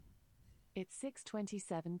It's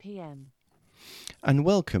 6:27 p.m. And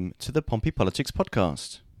welcome to the Pompey Politics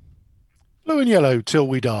Podcast. Blue and yellow till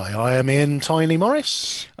we die. I am Ian Tiny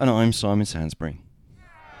Morris. And I'm Simon Sansbury.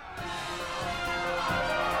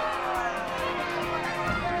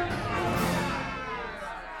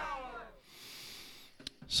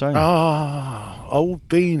 So, Old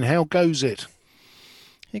Bean, how goes it?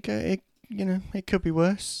 it could be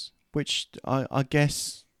worse, which I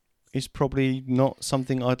guess is probably not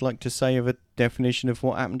something I'd like to say of a definition of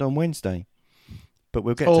what happened on Wednesday. But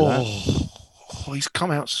we'll get to that. Oh, he's come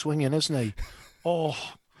out swinging, hasn't he? Well,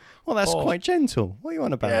 that's quite gentle. What are you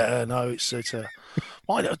on about? Yeah, no, it's a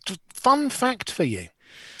fun fact for you.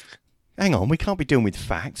 Hang on, we can't be dealing with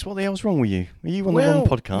facts. What the hell's wrong with you? Are you on the wrong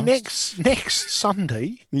podcast? Next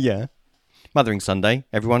Sunday. Yeah. Mothering Sunday.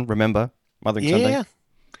 Everyone, remember, Mothering Sunday. Yeah.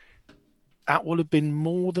 That will have been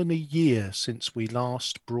more than a year since we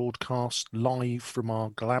last broadcast live from our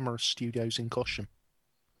glamorous studios in Cosham.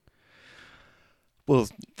 Well,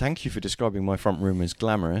 thank you for describing my front room as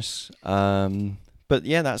glamorous. But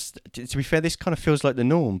yeah, that's, to be fair, this kind of feels like the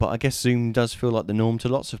norm. But I guess Zoom does feel like the norm to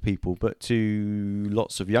lots of people. But to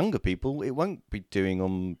lots of younger people, it won't be doing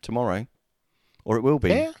on tomorrow. Or it will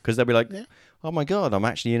be. Because they'll be like, oh my God, I'm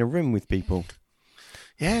actually in a room with people.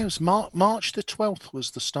 Yeah, it was March the 12th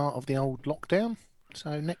was the start of the old lockdown.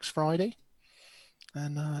 So next Friday.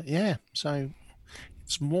 And so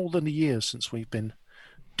it's more than a year since we've been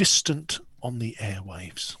distant on the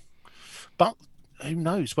airwaves. But who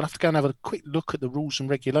knows? We'll have to go and have a quick look at the rules and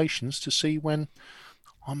regulations to see when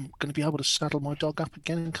I'm going to be able to saddle my dog up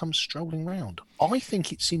again and come strolling round. I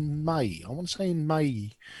think it's in May. I want to say in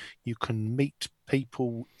May you can meet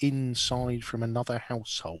people inside from another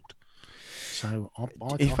household. So I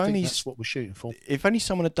think that's what we're shooting for. If only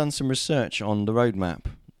someone had done some research on the roadmap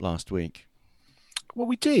last week. Well,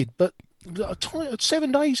 we did, but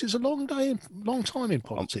 7 days is a long time in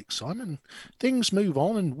politics, Simon. Things move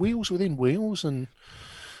on, and wheels within wheels, and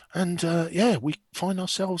we find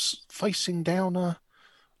ourselves facing down a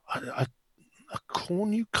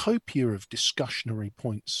cornucopia of discussionary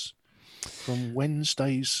points from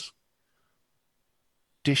Wednesday's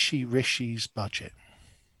Dishy Rishi's budget.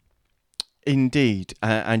 Indeed,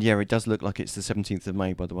 and yeah, it does look like it's the 17th of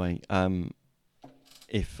May, by the way,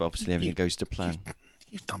 if obviously everything goes to plan.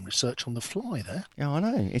 You've done research on the fly there. Yeah, I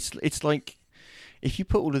know. It's like, if you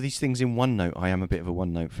put all of these things in OneNote, I am a bit of a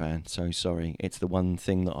OneNote fan, so sorry. It's the one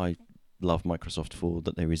thing that I love Microsoft for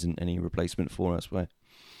that there isn't any replacement for elsewhere.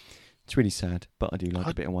 It's really sad, but I do like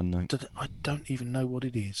a bit of OneNote. I don't even know what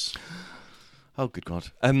it is. Oh, good God.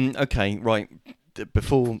 Okay, right.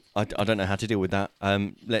 Before I don't know how to deal with that.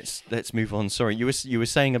 Let's move on. Sorry, you were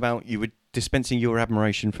saying about you were dispensing your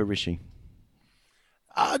admiration for Rishi.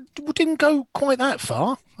 We didn't go quite that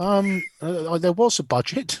far. There was a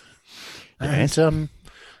budget, yes. and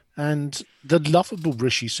the lovable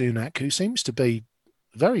Rishi Sunak, who seems to be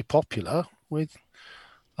very popular with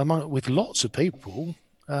lots of people,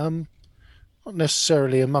 not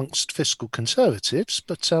necessarily amongst fiscal conservatives,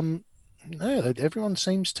 but everyone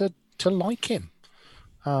seems to like him.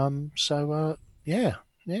 He's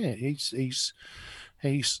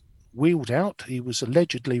wheeled out. He was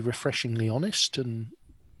allegedly refreshingly honest and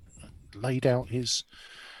laid out his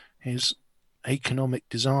economic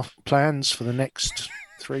plans for the next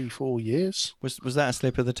 3-4 years. Was that a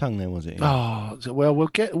slip of the tongue there, was it? Oh, well,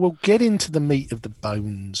 we'll get into the meat of the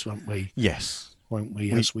bones, won't we? Yes. Won't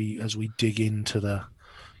we? As we dig into the,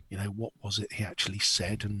 what was it he actually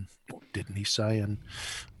said and what didn't he say, and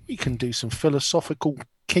we can do some philosophical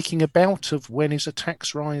kicking about of when is a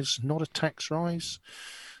tax rise not a tax rise,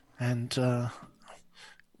 and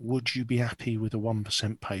would you be happy with a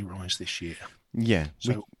 1% pay rise this year? Yeah.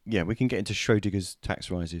 So we can get into Schrodinger's tax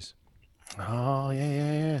rises. Oh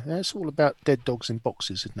yeah. That's all about dead dogs in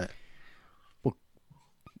boxes, isn't it? Well,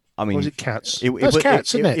 I mean, or was it cats? That's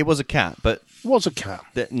cats, isn't it? It was a cat, but it was a cat.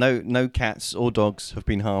 No cats or dogs have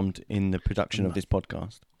been harmed in the production of this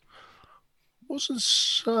podcast.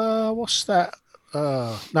 What's that?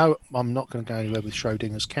 No, I'm not going to go anywhere with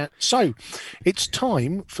Schrodinger's cat. So, it's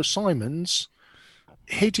time for Simon's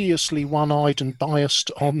hideously one-eyed and biased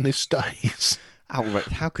on this days.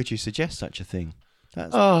 How could you suggest such a thing?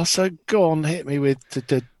 So go on, hit me with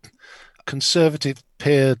the Conservative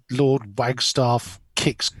peer Lord Wagstaff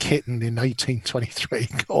kicks kitten in 1823.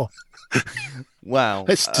 Go on. Wow.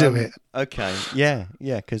 Let's do it. Okay. Yeah,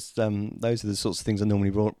 because those are the sorts of things I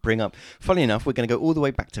normally bring up. Funny enough, we're going to go all the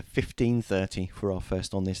way back to 1530 for our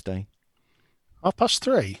first on this day.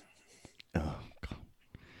 3:30. Oh, God.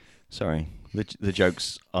 Sorry. The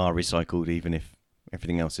jokes are recycled, even if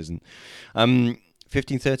everything else isn't.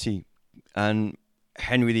 1530, and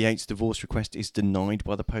Henry VIII's divorce request is denied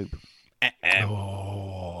by the Pope.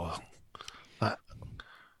 Oh, that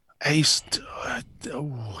he's.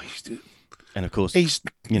 And of course,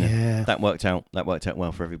 that worked out. That worked out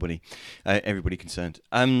well for everybody, everybody concerned.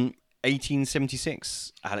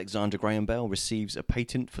 1876, Alexander Graham Bell receives a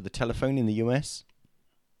patent for the telephone in the US.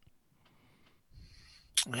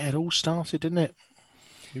 Yeah, it all started, didn't it?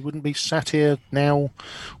 We wouldn't be sat here now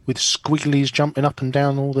with squigglies jumping up and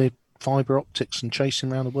down all the fibre optics and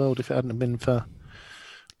chasing around the world if it hadn't been for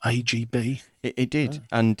AGB. It did.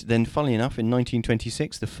 And then, funnily enough, in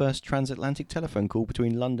 1926, the first transatlantic telephone call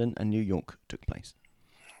between London and New York took place.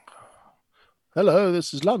 Hello,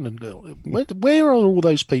 this is London Girl. Where are all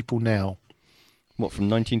those people now? What, from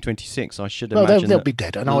 1926? I should imagine. Well, they'll be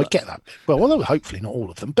dead, and I get that. Well, hopefully not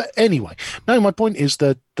all of them. But anyway, no, my point is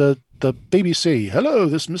that the BBC, hello,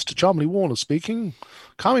 this is Mr. Cholmondeley Warner speaking,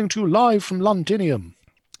 coming to you live from Londinium.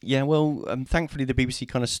 Yeah, well, thankfully the BBC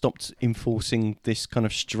kind of stopped enforcing this kind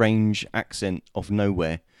of strange accent of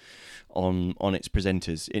nowhere on its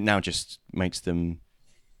presenters. It now just makes them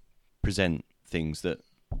present things that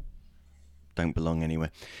don't belong anywhere.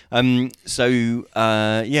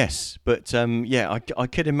 Yes, but I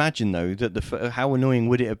could imagine though that how annoying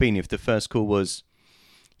would it have been if the first call was,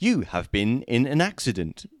 "You have been in an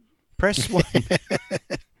accident. Press 1."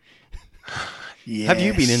 Yes. Have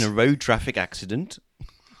you been in a road traffic accident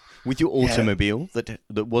with your automobile that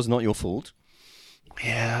was not your fault?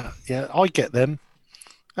 Yeah, I get them.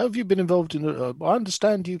 Have you been involved in I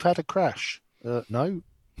understand you've had a crash. No,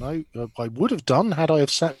 I would have done had I have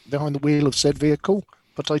sat behind the wheel of said vehicle,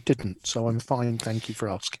 but I didn't, so I'm fine, thank you for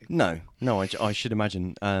asking. No, I should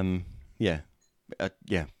imagine.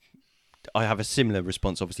 I have a similar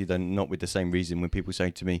response, obviously, though not with the same reason. When people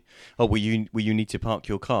say to me, "Oh, will you need to park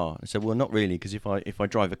your car?" I said, "Well, not really, because if I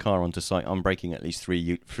drive a car onto site, I'm breaking at least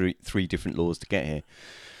three different laws to get here.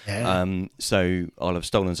 Yeah. So I'll have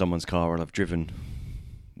stolen someone's car, I'll have driven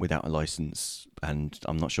without a license, and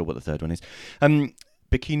I'm not sure what the third one is."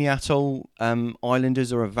 Bikini Atoll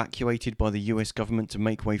islanders are evacuated by the US government to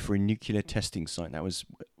make way for a nuclear testing site. That was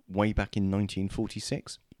way back in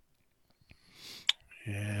 1946.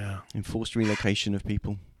 Yeah. Enforced relocation of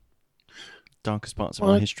people. Darkest parts of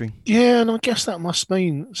our history. Yeah, and I guess that must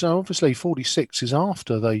mean, so obviously 46 is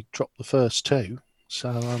after they dropped the first two.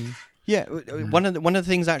 So one of the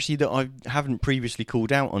things actually that I haven't previously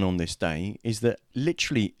called out on this day is that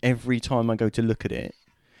literally every time I go to look at it,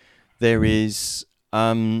 there is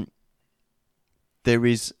an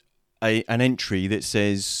entry that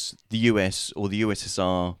says the US or the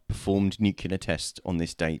USSR performed nuclear tests on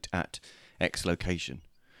this date at X location.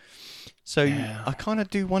 So I kind of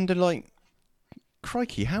do wonder, like,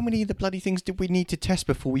 crikey, how many of the bloody things did we need to test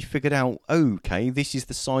before we figured out, okay, this is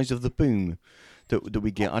the size of the boom that we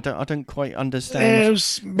get? I don't quite understand. It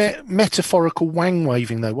was metaphorical wang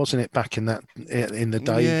waving, though, wasn't it? Back in the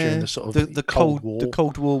day during the sort of the Cold War. The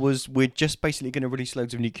Cold War was, we're just basically going to release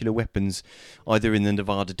loads of nuclear weapons, either in the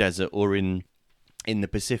Nevada desert or in the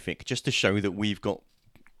Pacific, just to show that we've got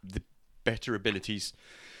the better abilities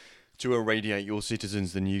to irradiate your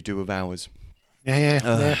citizens than you do of ours.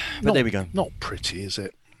 Yeah. But there we go. Not pretty, is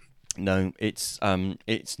it? No, it's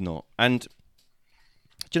not. And do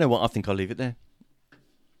you know what? I think I'll leave it there.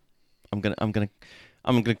 I'm gonna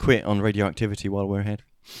quit on radioactivity while we're ahead.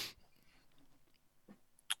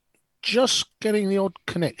 Just getting the odd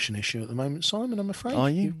connection issue at the moment, Simon. I'm afraid. Are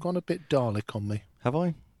you? You've gone a bit Dalek on me. Have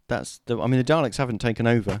I? The Daleks haven't taken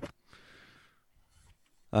over.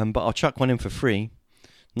 But I'll chuck one in for free.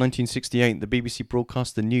 1968, the BBC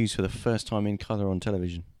broadcast the news for the first time in colour on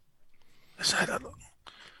television. Is that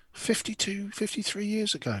 53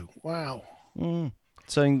 years ago? Wow.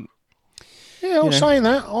 So, yeah, I was saying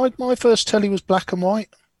that. My first telly was black and white.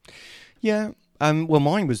 Yeah. Well,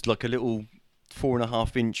 mine was like a little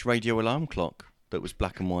 4.5-inch radio alarm clock that was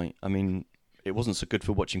black and white. I mean, it wasn't so good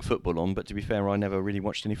for watching football on, but to be fair, I never really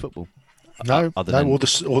watched any football. Or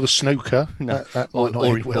the snooker. No. That might not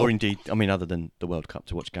end well. Or indeed, I mean, other than the World Cup,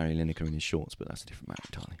 to watch Gary Lineker in his shorts, but that's a different matter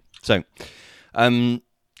entirely. So,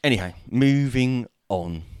 anyhow, moving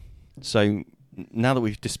on. So, now that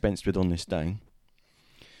we've dispensed with on this day,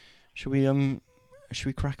 should we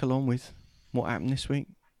crack along with what happened this week?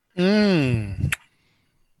 So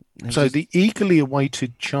the eagerly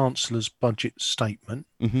awaited Chancellor's budget statement,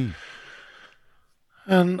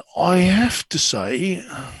 and I have to say,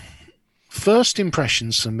 first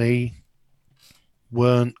impressions for me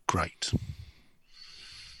weren't great.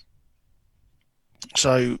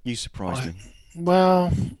 So you surprised me.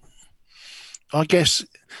 Well, I guess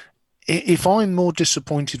if I'm more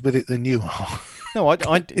disappointed with it than you are. No,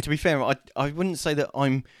 to be fair, I wouldn't say that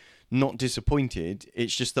I'm not disappointed.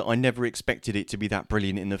 It's just that I never expected it to be that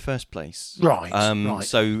brilliant in the first place. Right, right.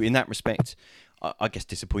 So in that respect, I guess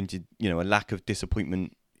disappointed. A lack of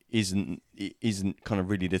disappointment isn't kind of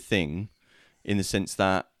really the thing, in the sense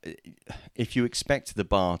that if you expect the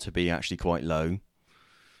bar to be actually quite low,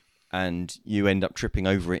 and you end up tripping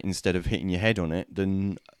over it instead of hitting your head on it,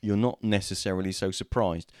 then you're not necessarily so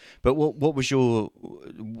surprised. But what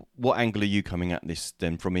angle are you coming at this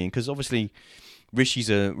then from, Ian? Because obviously Rishi's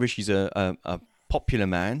a popular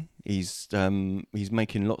man. He's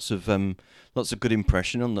making lots of good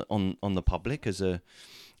impression on the public as a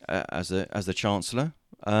Chancellor.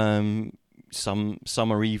 Some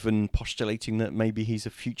are even postulating that maybe he's a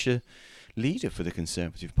future leader for the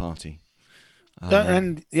Conservative Party.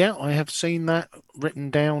 And yeah, I have seen that written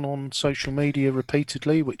down on social media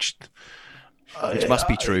repeatedly, which must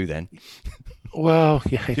be true then. Well,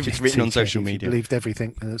 yeah, if it's written on social media, believed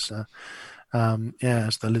everything as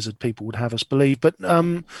as the lizard people would have us believe. But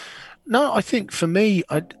no, I think for me,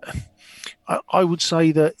 I would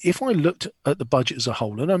say that if I looked at the budget as a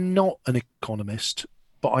whole, and I'm not an economist,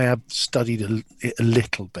 but I have studied it a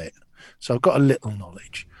little bit, so I've got a little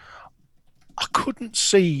knowledge. I can't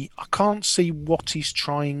see what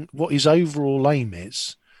his overall aim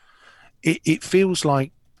is. It feels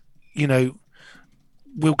like, we'll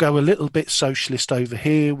go a little bit socialist over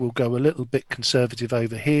here, we'll go a little bit conservative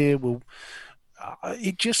over here.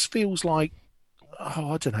 It just feels like,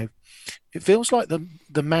 I don't know. It feels like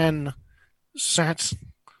the man sat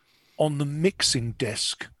on the mixing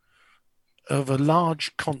desk of a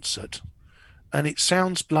large concert, and it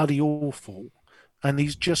sounds bloody awful. And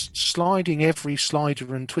he's just sliding every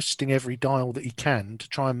slider and twisting every dial that he can to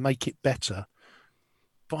try and make it better.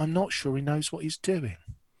 But I'm not sure he knows what he's doing.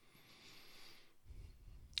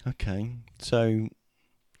 Okay, so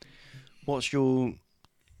what's your...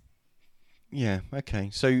 Yeah,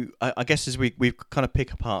 okay. So I guess as we kind of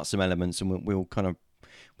pick apart some elements, and we'll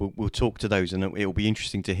talk to those, and it'll be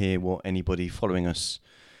interesting to hear what anybody following us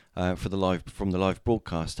from the live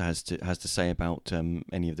broadcast has to say about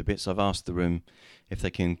any of the bits. I've asked the room if they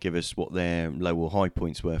can give us what their low or high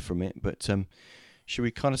points were from it. But should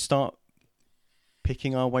we kind of start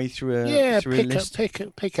picking our way through a list?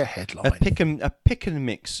 Pick a headline. A pick and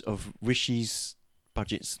mix of Rishi's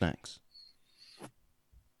budget snacks.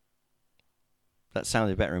 That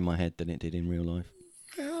sounded better in my head than it did in real life.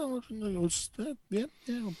 Yeah, it was,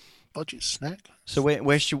 budget snack. So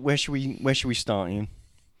where should we start, Ian?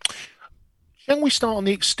 Shall we start on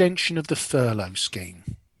the extension of the furlough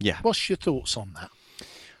scheme? Yeah. What's your thoughts on that?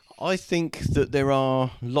 I think that there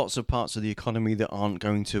are lots of parts of the economy that aren't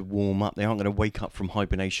going to warm up. They aren't going to wake up from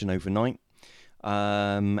hibernation overnight.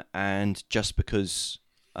 And just because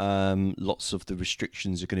lots of the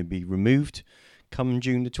restrictions are going to be removed come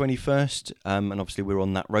June the 21st, and obviously we're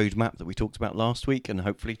on that roadmap that we talked about last week, and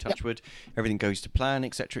hopefully, touch wood, everything goes to plan,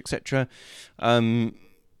 etc., etc.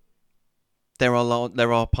 There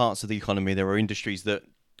are parts of the economy, there are industries that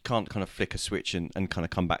can't kind of flick a switch and kind of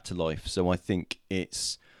come back to life. So I think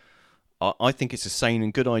it's a sane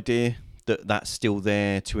and good idea that's still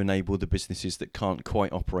there to enable the businesses that can't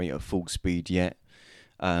quite operate at full speed yet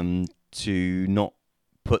to not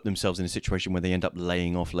put themselves in a situation where they end up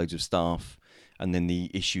laying off loads of staff, and then the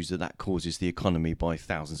issues that causes the economy by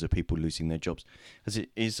thousands of people losing their jobs. As it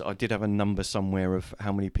is, I did have a number somewhere of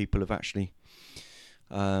how many people have actually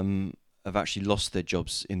lost their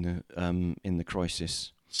jobs in the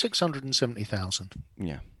crisis. 670,000.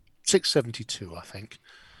 Yeah. 672, I think.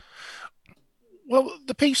 Well,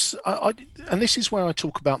 the piece, and this is where I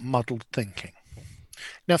talk about muddled thinking.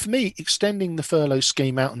 Now, for me, extending the furlough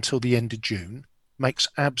scheme out until the end of June makes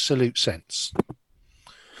absolute sense.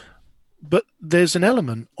 But there's an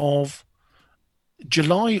element of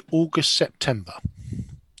July, August, September.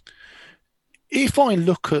 If I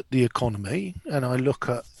look at the economy and I look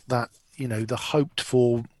at that, the hoped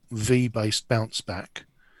for V-based bounce back,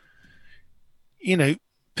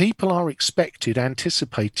 people are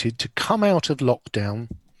anticipated to come out of lockdown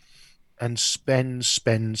and spend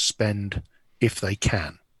if they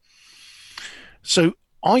can. So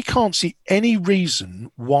I can't see any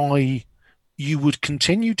reason why you would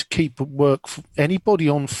continue to keep work for anybody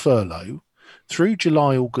on furlough through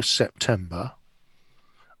July, August, September,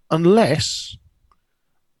 unless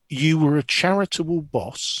you were a charitable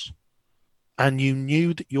boss and you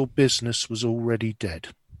knew that your business was already dead.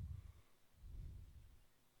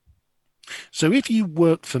 So if you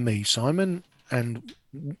work for me, Simon, and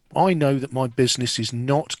I know that my business is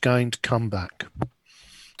not going to come back,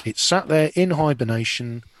 it's sat there in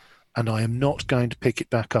hibernation and I am not going to pick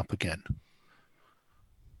it back up again,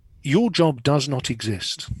 your job does not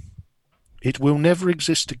exist. It will never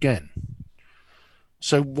exist again.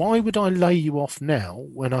 So why would I lay you off now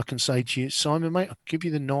when I can say to you, Simon, mate, I'll give you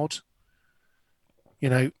the nod. You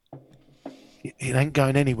know, it ain't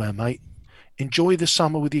going anywhere, mate. Enjoy the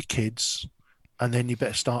summer with your kids, and then you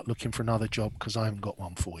better start looking for another job because I haven't got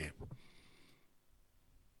one for you.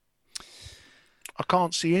 I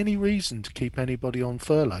can't see any reason to keep anybody on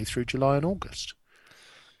furlough through July and August.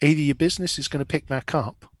 Either your business is going to pick back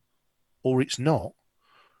up or it's not.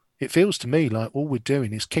 It feels to me like all we're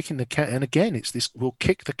doing is kicking the can. And again, it's this, we'll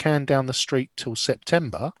kick the can down the street till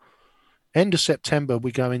September. End of September,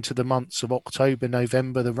 we go into the months of October,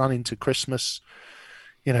 November, the run into Christmas.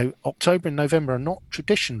 You know, October and November are not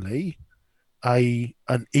traditionally an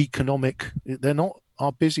economic, they're not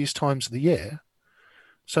our busiest times of the year.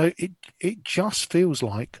 So it just feels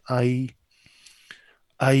like a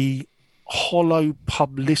hollow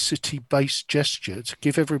publicity-based gesture to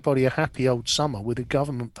give everybody a happy old summer with the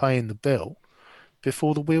government paying the bill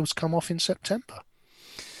before the wheels come off in September.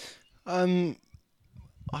 I mean,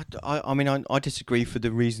 I disagree for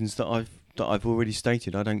the reasons that I've already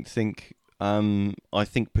stated. I don't think. I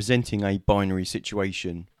think presenting a binary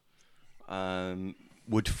situation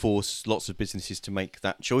would force lots of businesses to make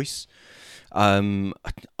that choice. I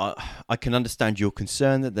can understand your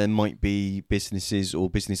concern that there might be businesses or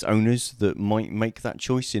business owners that might make that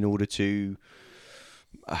choice in order to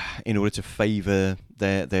favour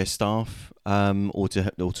their staff, or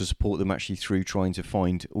to support them actually through trying to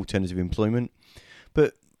find alternative employment.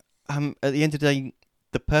 But at the end of the day,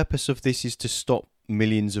 the purpose of this is to stop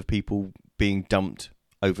millions of people being dumped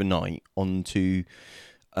overnight onto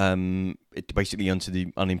basically onto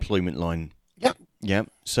the unemployment line. Yep. Yeah.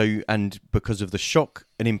 So, and because of the shock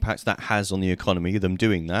and impacts that has on the economy, them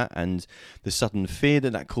doing that, and the sudden fear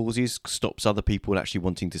that causes stops other people actually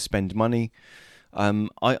wanting to spend money.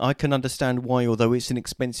 I can understand why, although it's an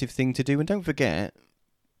expensive thing to do. And don't forget,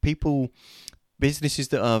 businesses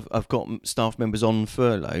that have got staff members on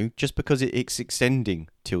furlough, just because it's extending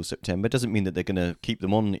till September doesn't mean that they're going to keep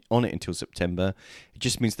them on it until September. It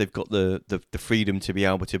just means they've got the freedom to be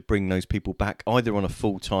able to bring those people back either on a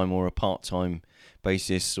full-time or a part-time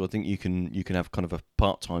basis. So I think you can have kind of a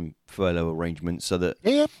part-time furlough arrangement so that,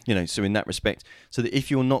 so in that respect, so that if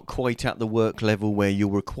you're not quite at the work level where you're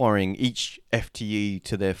requiring each FTE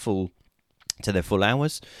to their full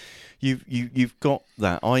hours, You've got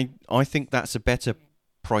that. I think that's a better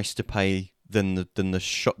price to pay than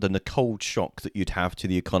the cold shock that you'd have to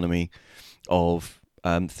the economy of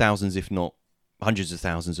thousands, if not hundreds of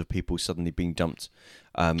thousands, of people suddenly being dumped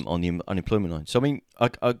on the unemployment line. So I mean,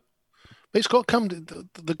 it's got to come.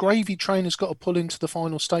 The gravy train has got to pull into the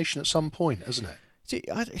final station at some point, hasn't it? See,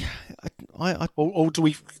 or do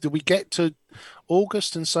we get to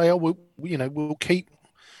August and say, oh, we'll keep.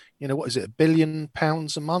 What is it, £1 billion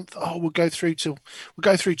a month? Oh, we'll go through till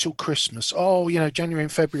Christmas. Oh, January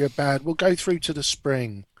and February are bad. We'll go through to the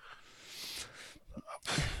spring.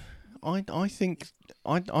 I think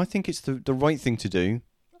it's the right thing to do.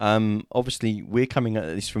 Obviously, we're coming at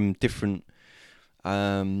this from different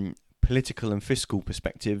political and fiscal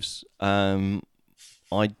perspectives. I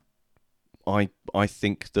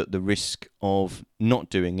think that the risk of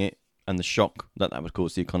not doing it and the shock that would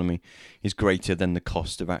cause the economy is greater than the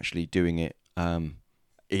cost of actually doing it.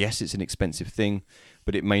 Yes, it's an expensive thing,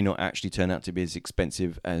 but it may not actually turn out to be as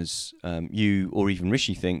expensive as you or even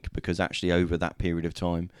Rishi think, because actually over that period of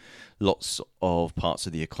time, lots of parts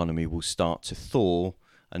of the economy will start to thaw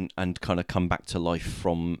and kind of come back to life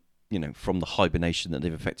from the hibernation that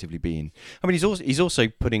they've effectively been. I mean, he's also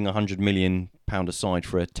putting £100 million aside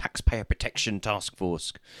for a taxpayer protection task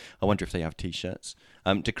force. I wonder if they have T-shirts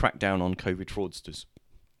to crack down on COVID fraudsters.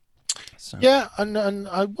 So. Yeah, and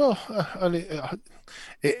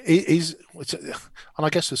it is, and I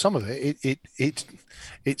guess for some of it's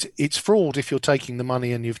fraud if you're taking the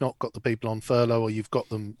money and you've not got the people on furlough, or you've got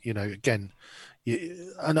them, again.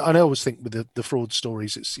 And I always think with the fraud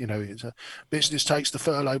stories, it's it's a business takes the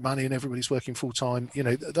furlough money and everybody's working full time.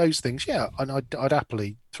 Those things, yeah. And I'd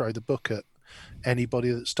happily throw the book at anybody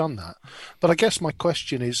that's done that. But I guess my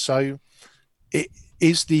question is: so,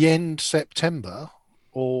 is the end September,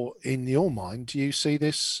 or in your mind, do you see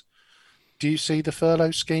the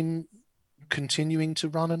furlough scheme continuing to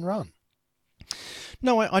run and run?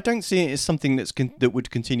 No, I don't see it as something that would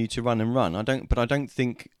continue to run and run. I don't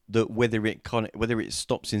think that whether it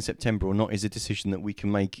stops in September or not is a decision that we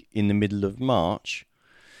can make in the middle of March.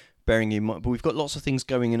 Bearing in mind, but we've got lots of things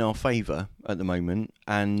going in our favour at the moment,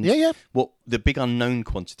 and what the big unknown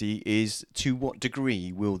quantity is: to what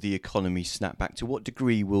degree will the economy snap back? To what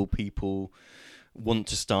degree will people want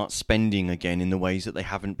to start spending again in the ways that they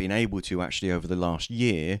haven't been able to actually over the last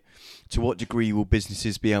year, to what degree will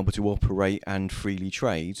businesses be able to operate and freely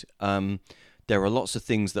trade? There are lots of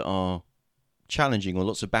things that are challenging, or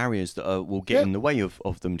lots of barriers that will get in the way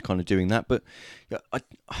of them kind of doing that. But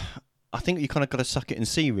I think you kind of got to suck it and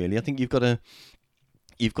see, really. I think you've got to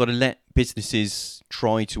let businesses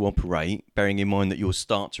try to operate, bearing in mind that you'll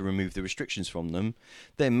start to remove the restrictions from them.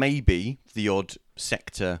 There may be the odd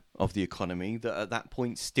sector of the economy that at that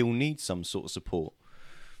point still needs some sort of support.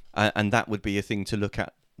 And that would be a thing to look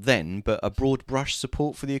at then. But a broad brush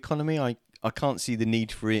support for the economy, I can't see the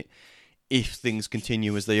need for it if things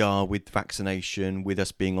continue as they are with vaccination, with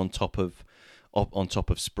us being on top of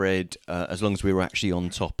spread, as long as we were actually on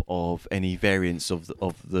top of any variants of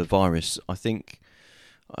the virus. I think,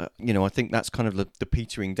 I think that's kind of the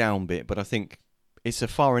petering down bit. But I think it's a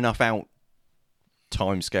far enough out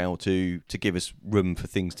timescale to give us room for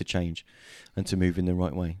things to change and to move in the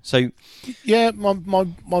right way. So, yeah,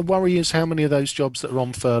 my worry is how many of those jobs that are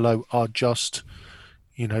on furlough are just,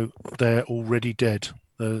 they're already dead.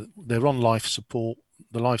 They're on life support.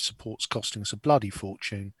 The life support's costing us a bloody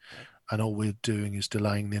fortune, and all we're doing is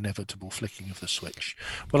delaying the inevitable flicking of the switch.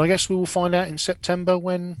 Well, I guess we will find out in September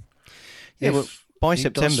when. By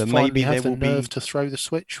September, maybe there will be nerve to throw the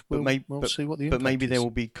switch. We'll see what the impact But maybe is. there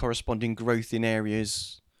will be corresponding growth in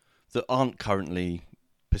areas that aren't currently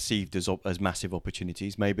perceived as massive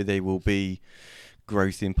opportunities. Maybe there will be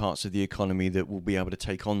growth in parts of the economy that will be able to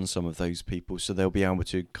take on some of those people, so they'll be able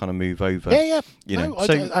to kind of move over.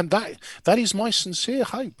 And that is my sincere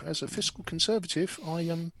hope. As a fiscal conservative, I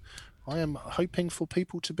am hoping for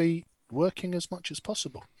people to be working as much as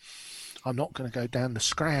possible. I'm not going to go down the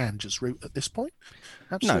Scranges route at this point.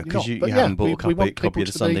 Absolutely no, because you But haven't bought a copy of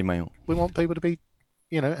the Sunday Mail. We want people to be,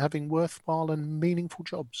 having worthwhile and meaningful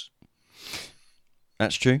jobs.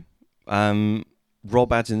 That's true.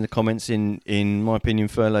 Rob adds in the comments, in my opinion,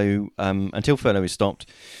 furlough, until furlough is stopped,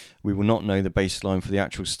 we will not know the baseline for the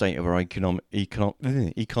actual state of our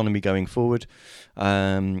economy going forward.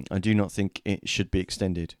 I do not think it should be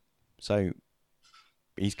extended. So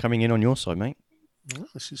he's coming in on your side, mate. Well,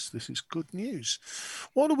 this is good news.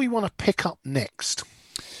 What do we want to pick up next?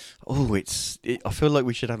 Oh, I feel like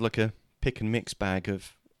we should have like a pick and mix bag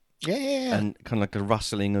of and kind of like a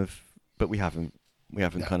rustling of, but we haven't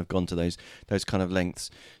kind of gone to those kind of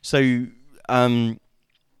lengths. So,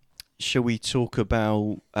 shall we talk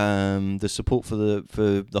about the support for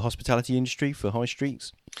the hospitality industry for high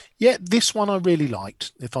streets? Yeah, this one I really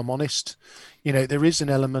liked. If I'm honest, there is an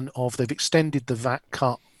element of they've extended the VAT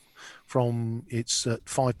cut. It's at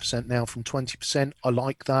 5% now from 20%. I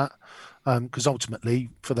like that because ultimately,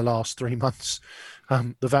 for the last 3 months,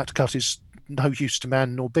 the VAT cut is no use to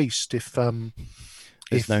man nor beast. If you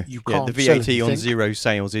can't the sell VAT anything, on zero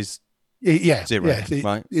sales is zero,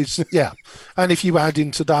 right? And if you add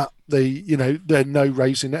into that there's no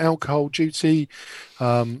raising the alcohol duty,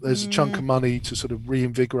 there's a chunk of money to sort of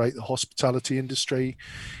reinvigorate the hospitality industry.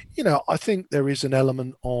 I think there is an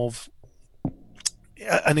element of.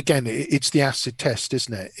 And again, it's the acid test,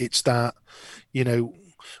 isn't it? It's that,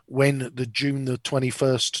 when the June the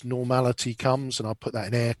 21st normality comes, and I put that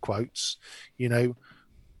in air quotes, I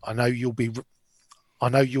know you'll be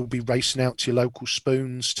racing out to your local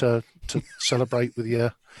spoons to celebrate with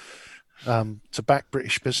your to back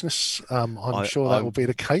British business. I'm sure that will be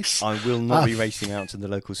the case. I will not be racing out to the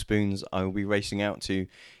local spoons. I will be racing out to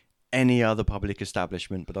any other public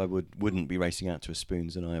establishment, but I wouldn't be racing out to a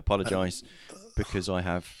Spoons, and I apologise because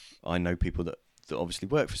I know people that obviously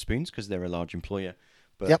work for Spoons because they're a large employer,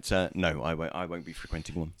 but no, I won't be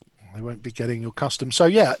frequenting one. They won't be getting your custom. So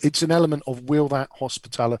yeah, it's an element of will that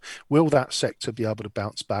sector be able to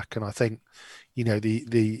bounce back? And I think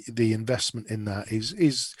the investment in that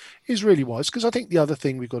is really wise, because I think the other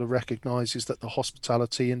thing we've got to recognise is that the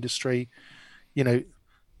hospitality industry,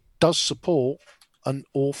 does support an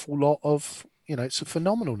awful lot of, it's a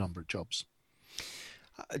phenomenal number of jobs.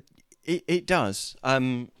 It does.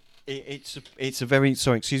 It's a very,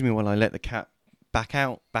 sorry, excuse me while I let the cat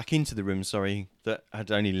back into the room, sorry, that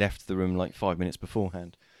had only left the room like 5 minutes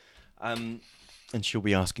beforehand. And she'll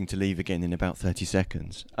be asking to leave again in about 30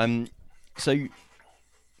 seconds. So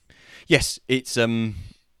yes, it's the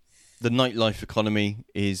nightlife economy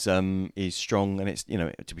is strong, and it's,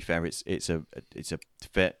 to be fair, it's a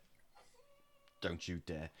fair. Don't you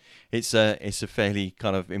dare! It's a fairly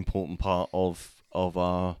kind of important part of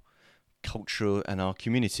our culture and our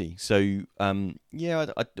community. So we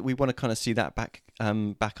want to kind of see that back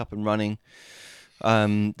up and running.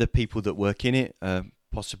 The people that work in it are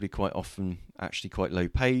possibly quite often actually quite low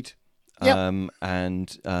paid, and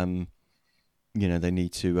they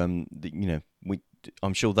need to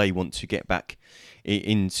I'm sure they want to get back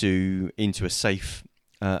into a safe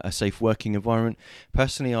working environment.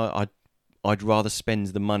 Personally, I'd rather spend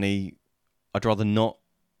the money. I'd rather not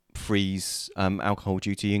freeze alcohol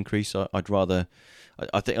duty increase. I'd rather.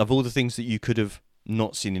 I think of all the things that you could have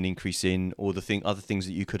not seen an increase in, or other things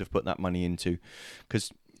that you could have put that money into,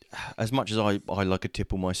 because as much as I like a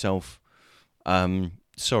tipple myself,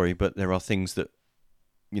 sorry, but there are things that,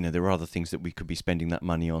 there are other things that we could be spending that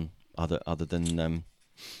money on other than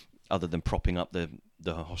propping up the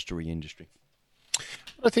hostelry industry.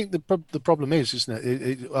 I think the problem is, isn't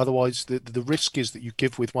it? Otherwise, the risk is that you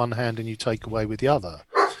give with one hand and you take away with the other.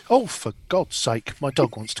 Oh, for God's sake, my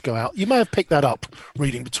dog wants to go out. You may have picked that up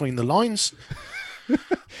reading between the lines.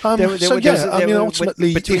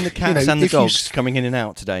 Ultimately, between the cats and the dogs coming in and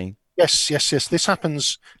out today. Yes. This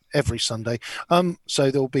happens every Sunday.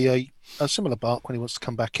 So there'll be a similar bark when he wants to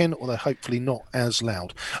come back in, although hopefully not as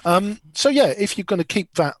loud. If you're going to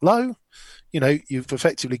keep that low, you've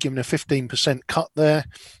effectively given a 15% cut there.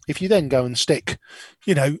 If you then go and stick,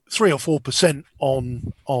 3 or 4%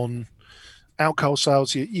 on alcohol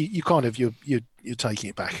sales, you're taking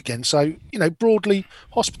it back again. So, broadly,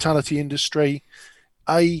 hospitality industry,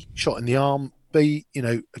 A, shot in the arm, B,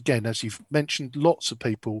 again, as you've mentioned, lots of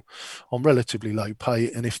people on relatively low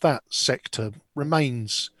pay. And if that sector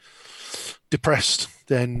remains depressed,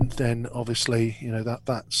 then obviously,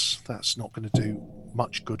 that's not going to do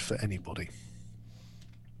much good for anybody.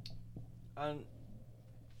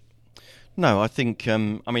 No, I think,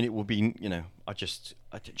 it will be, do you know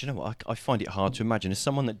what? I find it hard to imagine as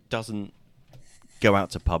someone that doesn't go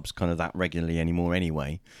out to pubs kind of that regularly anymore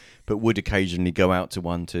anyway, but would occasionally go out to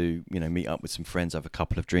one to, meet up with some friends, have a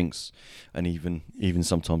couple of drinks, and even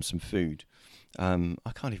sometimes some food. I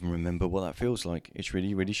can't even remember what that feels like. It's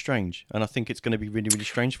really, really strange. And I think it's going to be really, really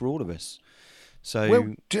strange for all of us. So,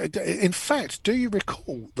 well, in fact, do you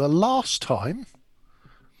recall the last time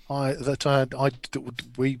I think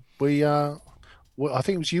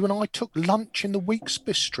it was you and I took lunch in the Week's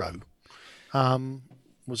Bistro.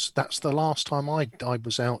 That's the last time I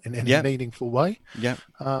was out in any meaningful way. Yeah.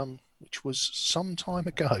 Which was some time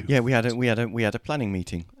ago. Yeah, we had a planning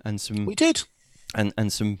meeting and some. We did.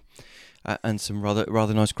 And some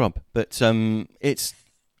rather nice grub, but it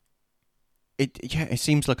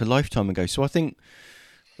seems like a lifetime ago. So I think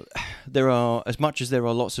there are, as much as there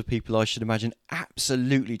are lots of people, I should imagine,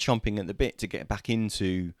 absolutely chomping at the bit to get back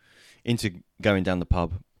into going down the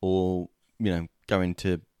pub, or going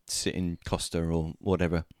to sit in Costa or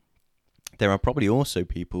whatever. There are probably also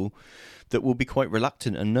people that will be quite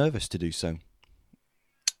reluctant and nervous to do so.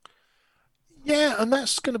 Yeah, and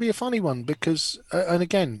that's going to be a funny one because, and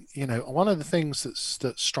again, one of the things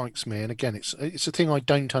that strikes me, and again, it's a thing I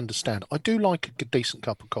don't understand. I do like a decent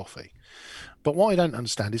cup of coffee, but what I don't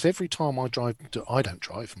understand is every time I don't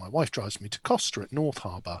drive, my wife drives me to Costa at North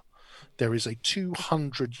Harbour, there is a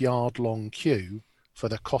 200-yard long queue for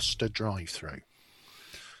the Costa drive-through.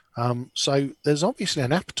 So there's obviously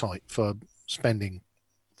an appetite for spending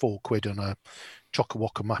 £4 on a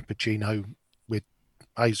Chocolate Mappuccino with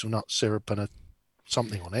hazelnut syrup and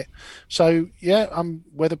something on it. So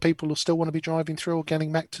whether people will still want to be driving through or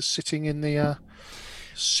getting back to sitting in the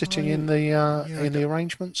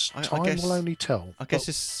arrangements, time will only tell. I guess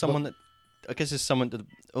it's someone that.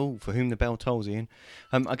 For whom the bell tolls, Ian.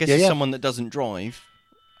 I guess it's someone that doesn't drive.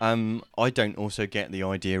 I don't also get the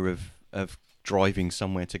idea of driving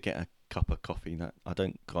somewhere to get a cup of coffee. That I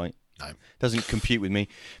don't quite. No, doesn't compute with me.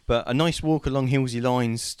 But a nice walk along Hillsy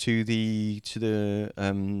Lines to the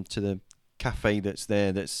cafe that's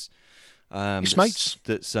there. That's Casemates.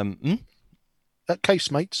 That's at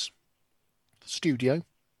Casemates studio.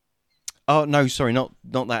 Oh no, sorry, not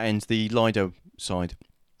that end. The Lido side.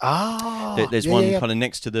 There's one kind of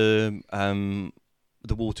next to the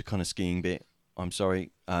water kind of skiing bit. I'm sorry,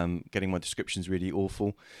 getting my descriptions really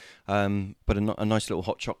awful. But a nice little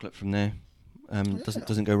hot chocolate from there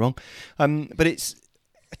doesn't go wrong. But it's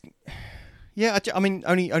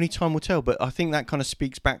only time will tell. But I think that kind of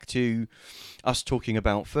speaks back to us talking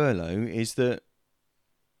about furlough. Is that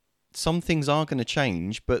some things are going to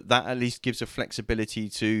change, but that at least gives a flexibility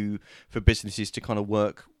for businesses to kind of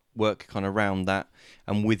work kind of around that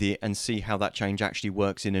and with it, and see how that change actually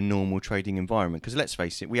works in a normal trading environment. Because let's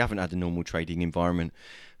face it, we haven't had a normal trading environment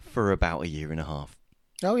for about a year and a half.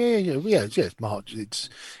 Oh yeah. March. It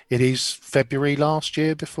is February last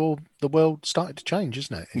year before the world started to change,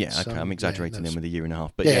 isn't it? I'm exaggerating them with a year and a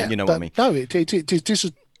half, but you know what I mean. No, it is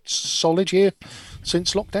a solid year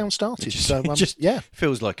since lockdown started. It just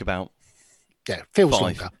feels like about Yeah, feels 5.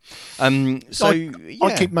 longer. So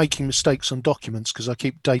I keep making mistakes on documents because I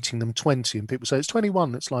keep dating them 20, and people say it's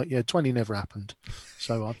 21. It's like, yeah, 20 never happened.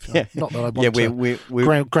 So not that I want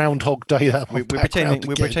to Groundhog Day that one.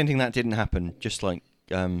 We're pretending that didn't happen. Just like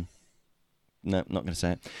no, not going to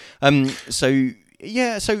say it.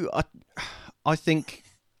 So I think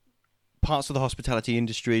parts of the hospitality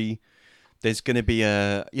industry, there's going to be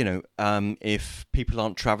if people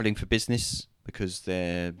aren't traveling for business because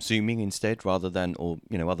they're Zooming instead rather than, or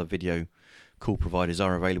other video call providers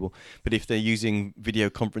are available, but if they're using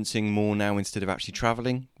video conferencing more now instead of actually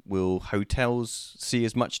traveling, will hotels see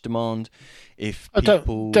as much demand? If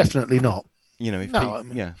people definitely not.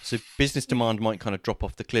 So business demand might kind of drop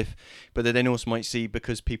off the cliff, but they then also might see,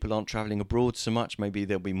 because people aren't traveling abroad so much, maybe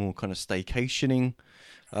there'll be more kind of staycationing.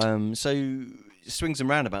 So swings and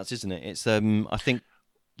roundabouts, isn't it? It's I think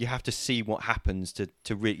you have to see what happens to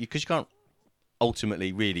really, because you can't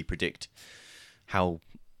ultimately really predict how.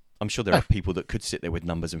 I'm sure there are people that could sit there with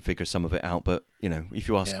numbers and figure some of it out, but if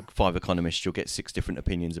you ask 5 economists, you'll get 6 different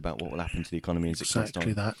opinions about what will happen to the economy in 6 months' time.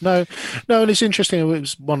 Exactly that. No, and it's interesting. It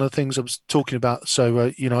was one of the things I was talking about. So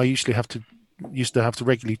I used to have to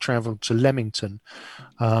regularly travel to Leamington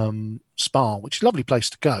Spa, which is a lovely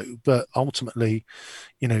place to go, but ultimately,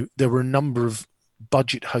 there were a number of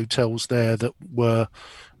budget hotels there that were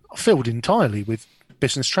filled entirely with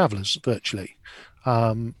business travellers virtually.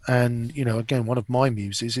 And again, one of my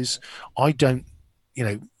muses is I don't,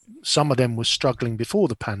 some of them were struggling before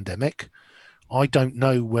the pandemic. I don't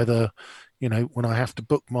know whether, when I have to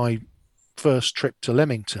book my first trip to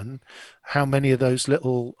Leamington, how many of those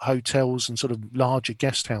little hotels and sort of larger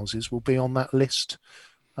guest houses will be on that list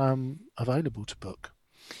available to book.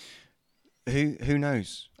 Who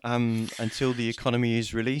knows? Until the economy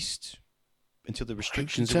is released, until the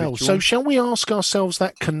restrictions are withdrawn. So shall we ask ourselves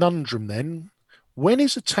that conundrum then? When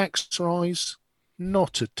is a tax rise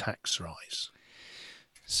not a tax rise?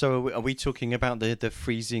 So are we talking about the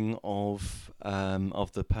freezing of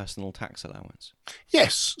the personal tax allowance?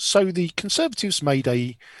 Yes. So the Conservatives made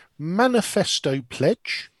a manifesto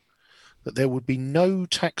pledge that there would be no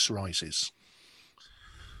tax rises,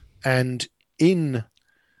 and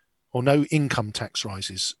no income tax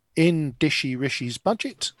rises. In Dishy Rishi's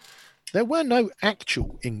budget, there were no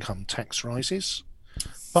actual income tax rises,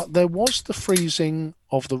 but there was the freezing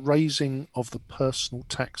of the raising of the personal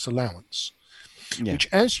tax allowance, which,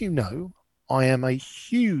 as you know, I am a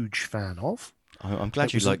huge fan of. I'm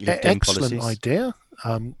glad you like Lib Dem policies. Excellent idea.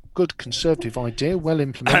 Good Conservative idea, well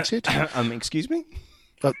implemented. Excuse me?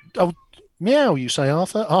 Meow, you say,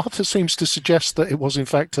 Arthur. Arthur seems to suggest that it was, in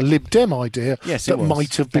fact, a Lib Dem idea that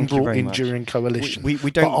might have been brought in during coalition. We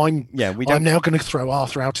don't. But I'm now going to throw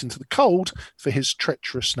Arthur out into the cold for his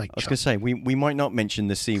treacherous nature. I was going to say, we might not mention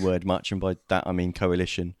the C word much, and by that I mean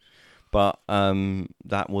coalition, but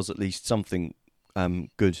that was at least something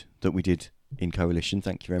good that we did in coalition.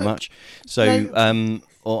 Thank you very much. So,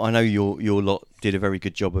 I know your lot did a very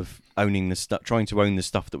good job of owning the stuff, trying to own the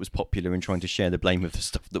stuff that was popular and trying to share the blame of the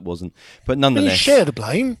stuff that wasn't. But nonetheless, we didn't share the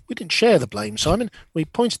blame. We didn't share the blame, Simon. We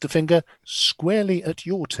pointed the finger squarely at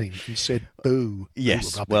your team and said, "Boo."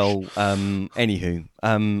 Yes. Well, anywho,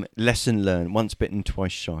 lesson learned: once bitten,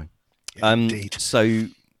 twice shy. Indeed. So,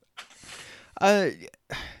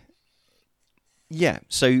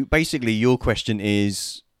 So basically, your question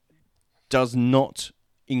is: does not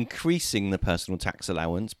increasing the personal tax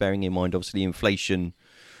allowance, bearing in mind obviously inflation,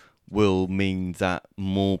 will mean that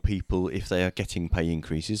more people, if they are getting pay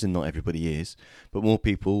increases, and not everybody is, but more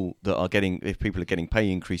people that are getting, if people are getting pay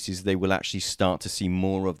increases, they will actually start to see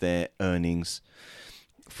more of their earnings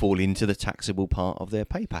fall into the taxable part of their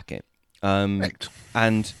pay packet. Correct.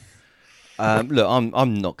 And look,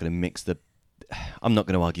 I'm not going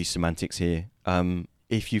to argue semantics here.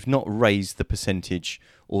 If you've not raised the percentage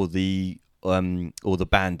or the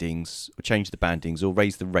bandings, or changed the bandings, or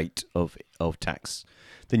raised the rate of tax,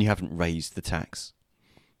 then you haven't raised the tax.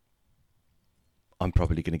 I'm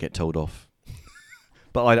probably going to get told off,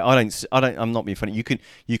 but I'm not being funny.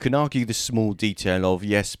 You can argue the small detail of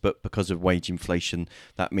yes, but because of wage inflation,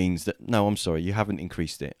 that means that no. I'm sorry, you haven't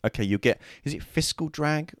increased it. Okay, you get. Is it fiscal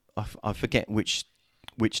drag? I forget which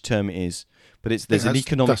term it is, but there's an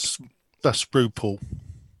economic. That's RuPaul.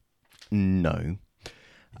 No.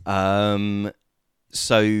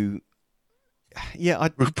 So, yeah,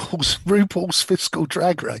 RuPaul's fiscal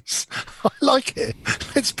drag race. I like it.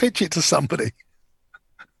 Let's pitch it to somebody.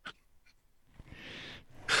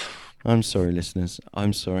 I'm sorry, listeners.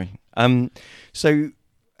 I'm sorry. So,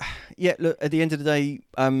 yeah, look, at the end of the day,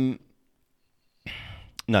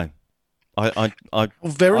 no.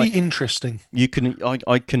 Very I interesting.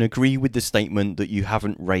 I can agree with the statement that you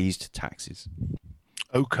haven't raised taxes.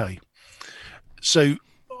 Okay, so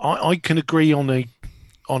I can agree on a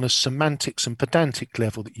semantics and pedantic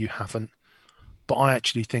level that you haven't, but I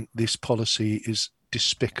actually think this policy is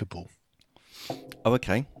despicable. Oh,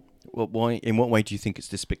 okay. Well, why? In what way do you think it's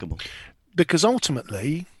despicable? Because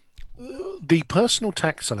ultimately, the personal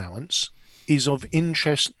tax allowance is of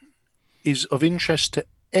interest to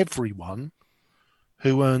everyone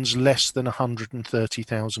who earns less than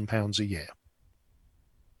 £130,000 a year.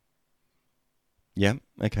 Yeah.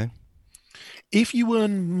 Okay. If you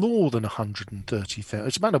earn more than 130,000,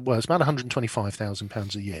 it's about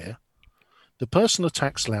 £125,000 a year. The personal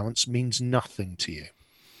tax allowance means nothing to you.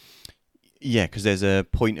 Yeah, because there's a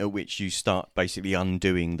point at which you start basically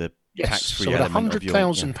undoing the Yes. tax-free So at element of your.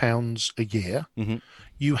 £100,000 a year,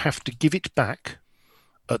 you have to give it back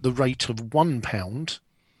at the rate of £1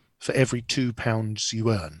 for every £2 you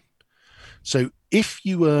earn. So if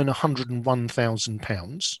you earn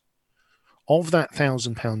 £101,000, of that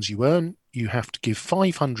 £1,000 you earn, you have to give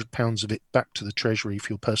 £500 of it back to the Treasury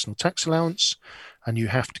for your personal tax allowance, and you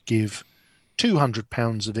have to give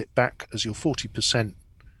 £200 of it back as your 40%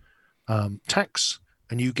 tax,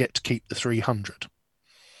 and you get to keep the 300.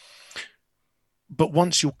 But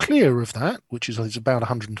once you're clear of that, which is about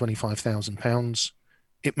 £125,000,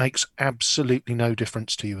 it makes absolutely no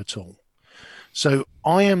difference to you at all. So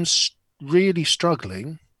I am really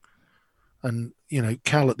struggling, and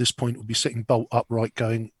Cal at this point will be sitting bolt upright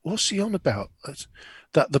going, what's he on about?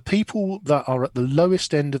 That the people that are at the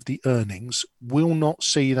lowest end of the earnings will not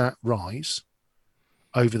see that rise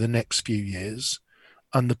over the next few years,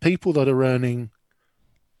 and the people that are earning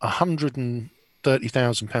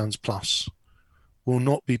 £130,000 plus will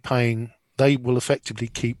not be paying. They will effectively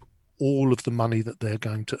keep all of the money that they're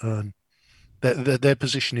going to earn. Their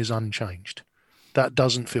position is unchanged. That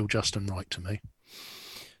doesn't feel just and right to me.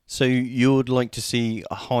 So you'd like to see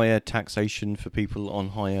a higher taxation for people on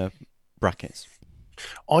higher brackets?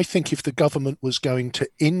 I think if the government was going to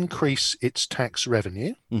increase its tax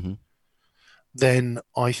revenue, then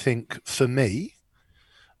I think for me,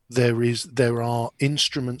 there are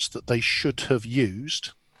instruments that they should have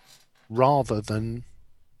used rather than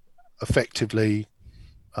effectively,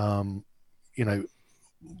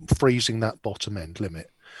 freezing that bottom end limit.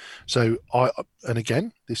 So and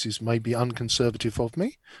again, this is maybe unconservative of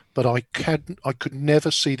me, but I could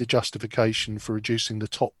never see the justification for reducing the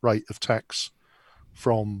top rate of tax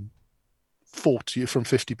from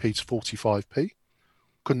 50p to 45p.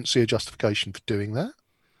 Couldn't see a justification for doing that.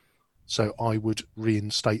 So I would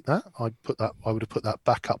reinstate that. I would have put that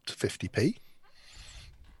back up to 50p.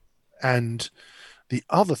 And the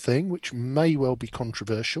other thing, which may well be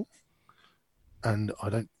controversial, and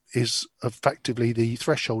is effectively the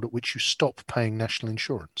threshold at which you stop paying national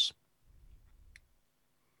insurance.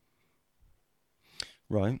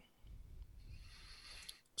 Right.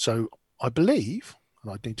 So I believe,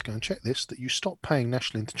 and I need to go and check this, that you stop paying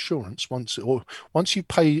national insurance once you've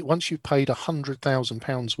paid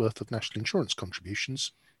 £100,000 worth of national insurance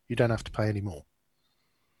contributions, you don't have to pay any more.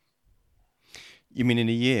 You mean in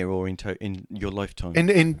a year or in your lifetime?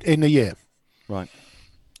 In a year. Right.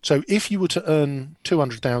 So if you were to earn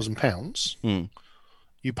 £200,000,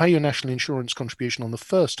 you pay your national insurance contribution on the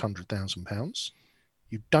first £100,000.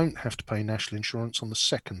 You don't have to pay national insurance on the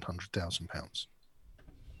second £100,000.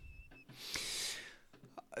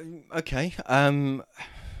 Okay. I'm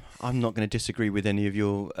not going to disagree with any of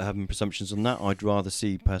your presumptions on that. I'd rather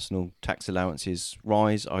see personal tax allowances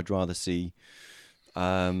rise. I'd rather see.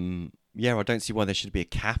 I don't see why there should be a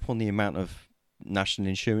cap on the amount of national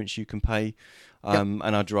insurance you can pay. And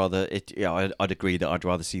I'd rather I'd agree that I'd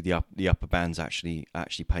rather see the upper bands actually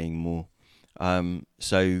paying more. And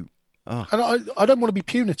I don't want to be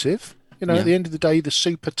punitive. At the end of the day, the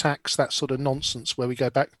super tax, that sort of nonsense where we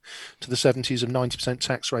go back to the 70s of 90%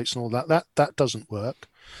 tax rates and all that doesn't work.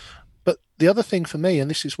 But the other thing for me, and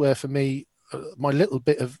this is where for me, my little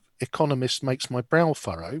bit of economist makes my brow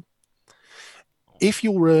furrow. If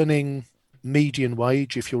you're earning median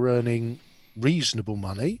wage, if you're earning reasonable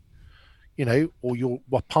money, or you're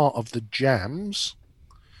part of the jams,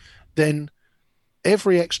 then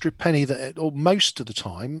every extra penny or most of the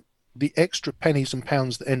time, the extra pennies and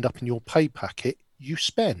pounds that end up in your pay packet, you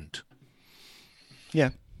spend.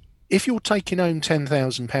 Yeah. If you're taking home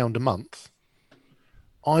 £10,000 a month,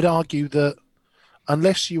 I'd argue that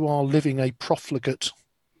unless you are living a profligate,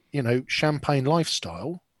 champagne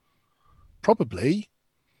lifestyle, probably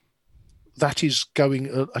that is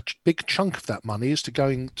going, a big chunk of that money is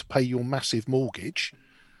going to pay your massive mortgage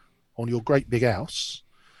on your great big house.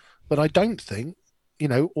 But I don't think,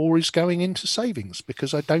 or is going into savings,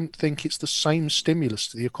 because I don't think it's the same stimulus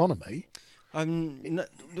to the economy. No,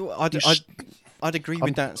 You I'd agree I'm,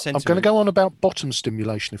 with that I'm sentiment. going to go on about bottom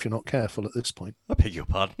stimulation if you're not careful at this point. I beg your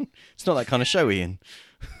pardon. It's not that kind of show, Ian.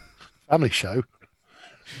 Family show.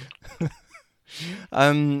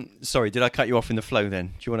 Sorry, did I cut you off in the flow then?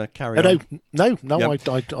 Do you want to carry on? No. Yep.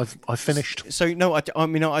 I finished. So no,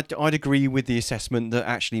 I'd agree with the assessment that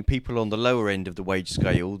actually people on the lower end of the wage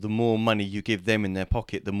scale, the more money you give them in their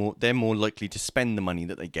pocket, they're more likely to spend the money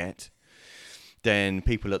that they get. Then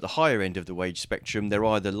people at the higher end of the wage spectrum, they're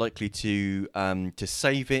either likely to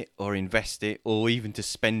save it or invest it, or even to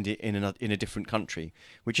spend it in a different country,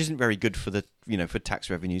 which isn't very good for the for tax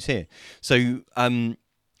revenues here. So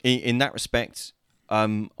in that respect,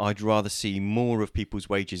 I'd rather see more of people's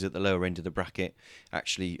wages at the lower end of the bracket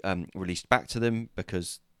actually released back to them,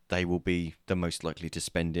 because they will be the most likely to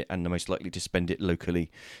spend it, and the most likely to spend it locally.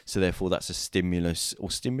 So therefore, that's a stimulus or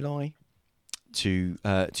stimuli to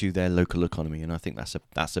their local economy, and I think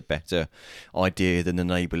that's a better idea than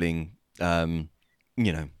enabling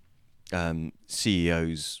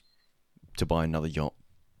CEOs to buy another yacht.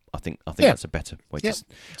 I think that's a better way. Yeah. I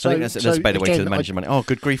think that's a better way to manage your money. Oh,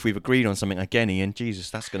 good grief, we've agreed on something again, Ian. Jesus,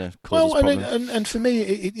 that's going to cause us problems. And for me,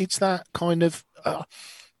 it's that kind of. I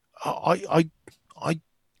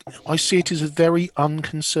see it as a very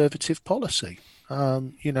unconservative policy.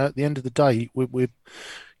 At the end of the day, we're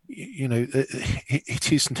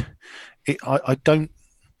it isn't. I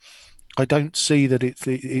don't see that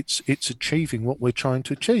it's achieving what we're trying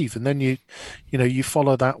to achieve. And then you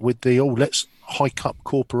follow that with let's hike up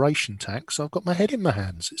corporation tax. I've got my head in my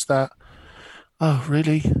hands. It's that. Oh,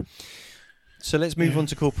 really? So let's move on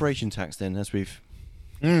to corporation tax then, as we've.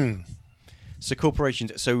 So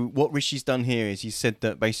corporations. So what Rishi's done here is he said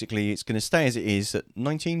that basically it's going to stay as it is at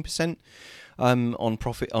 19%. On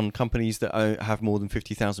profit on companies that have more than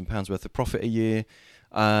 £50,000 worth of profit a year,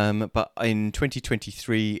 but in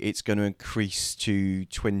 2023 it's going to increase to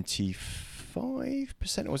 25%, or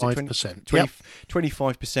was it 5%?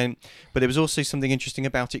 25%? But there was also something interesting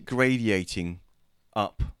about it gradiating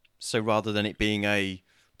up. So rather than it being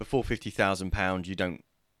before £50,000,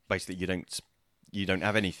 you don't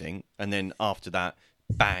have anything, and then after that,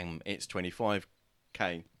 bang, it's 25k.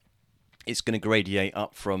 It's going to gradiate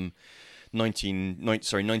up from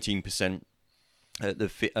 19% at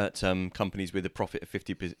companies with a profit of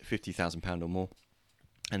 £50,000 or more,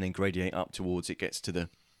 and then gradiate up towards it gets to the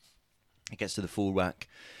full whack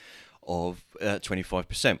of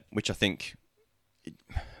 25%, which I think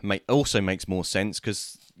also makes more sense,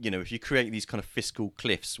 because if you create these kind of fiscal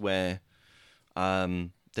cliffs where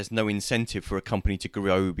there's no incentive for a company to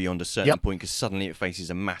grow beyond a certain point, because suddenly it faces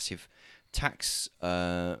a massive tax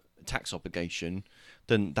obligation,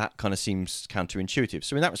 then that kind of seems counterintuitive.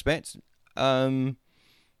 So in that respect, it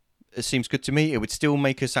seems good to me. It would still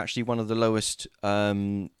make us actually one of the lowest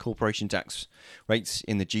corporation tax rates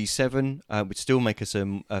in the G7. Would still make us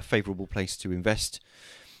a favourable place to invest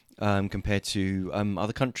compared to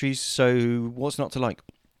other countries. So what's not to like?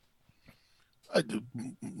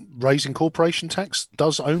 Raising corporation tax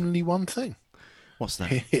does only one thing. What's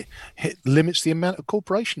that? It limits the amount of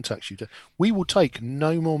corporation tax you do. We will take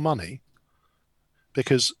no more money,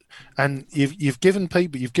 because, and you've given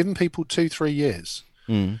people 2-3 years.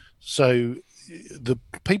 So the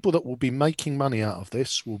people that will be making money out of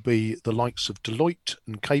this will be the likes of Deloitte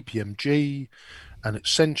and KPMG and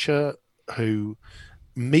Exchequer, who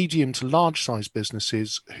medium to large size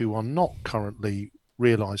businesses who are not currently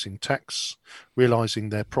realizing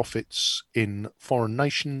their profits in foreign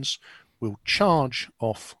nations, will charge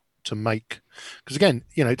off to make, because again,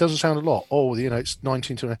 it doesn't sound a lot. It's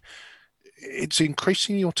 19 to. It's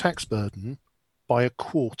increasing your tax burden by a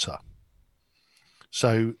quarter.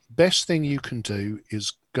 So best thing you can do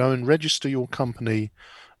is go and register your company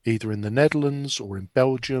either in the Netherlands or in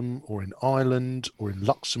Belgium or in Ireland or in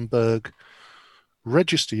Luxembourg.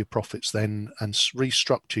 Register your profits then and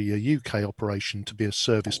restructure your UK operation to be a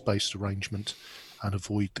service-based arrangement and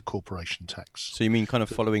avoid the corporation tax. So you mean kind of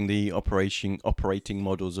following the operating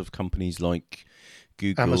models of companies like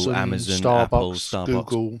Google, Amazon, Starbucks, Apple, Starbucks,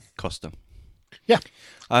 Google, Costa. Yeah.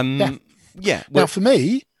 Yeah. Now, for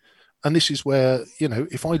me, and this is where,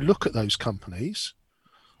 if I look at those companies,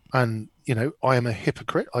 and, I am a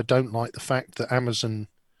hypocrite. I don't like the fact that Amazon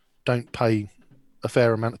don't pay a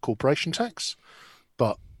fair amount of corporation tax,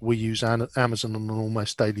 but we use Amazon on an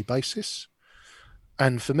almost daily basis.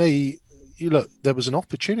 And for me, there was an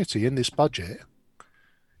opportunity in this budget.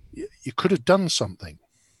 You could have done something.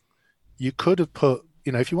 You could have put,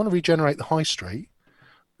 if you want to regenerate the high street,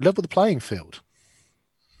 level the playing field.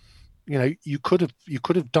 you could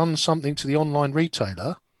have done something to the online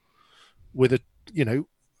retailer with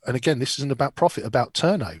and again, this isn't about profit, about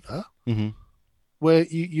turnover, Mm-hmm. where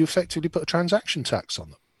you effectively put a transaction tax on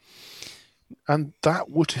them, and that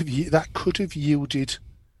could have yielded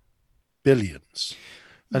billions.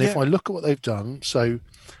 And if Yeah. I look at what they've done, so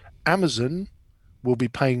Amazon will be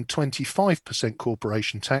paying 25%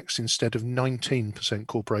 corporation tax instead of 19%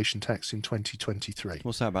 corporation tax in 2023.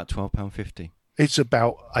 What's that, about £12.50? It's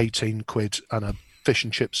about 18 quid and a fish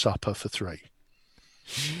and chip supper for three.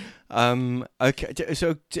 Okay.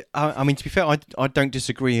 So, I mean, to be fair, I don't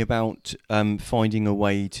disagree about finding a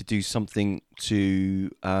way to do something to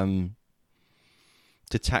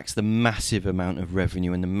tax the massive amount of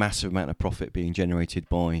revenue and the massive amount of profit being generated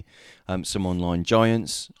by some online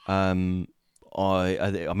giants. I mean,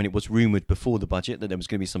 it was rumoured before the budget that there was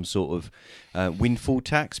going to be some sort of windfall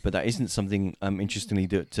tax, but that isn't something, interestingly,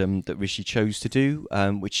 that Rishi chose to do,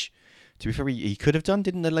 which, to be fair, he could have done.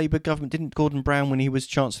 Didn't the Labour government, didn't Gordon Brown, when he was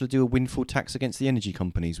Chancellor, do a windfall tax against the energy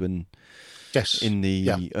companies Yes. in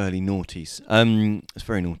the early noughties? It's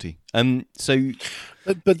very naughty.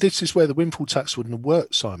 But this is where the windfall tax wouldn't have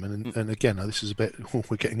worked, Simon. And again, this is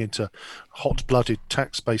we're getting into hot-blooded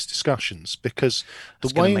tax-based discussions, because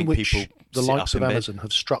the way in which the likes of Amazon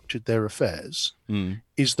have structured their affairs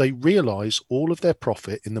is they realise all of their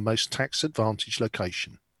profit in the most tax-advantaged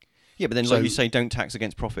location. Yeah, but then, like you say, don't tax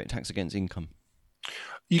against profit, tax against income.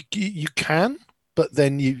 You can, but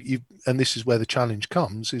then you and this is where the challenge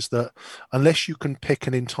comes, is that unless you can pick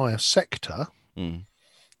an entire sector, and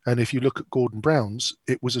if you look at Gordon Brown's,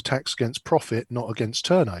 it was a tax against profit, not against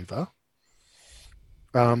turnover.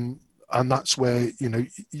 And that's where,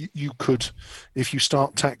 you could, if you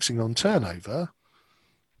start taxing on turnover,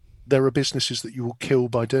 there are businesses that you will kill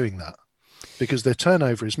by doing that, because their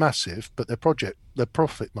turnover is massive, but their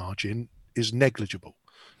profit margin is negligible.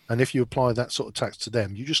 And if you apply that sort of tax to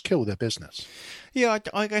them, you just kill their business. Yeah,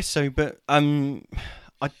 I guess so. But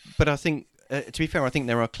I think, to be fair, I think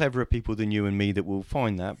there are cleverer people than you and me that will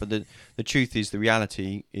find that. But the truth is, the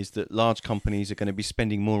reality is that large companies are going to be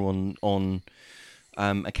spending more on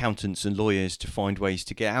accountants and lawyers to find ways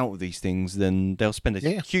to get out of these things than they'll spend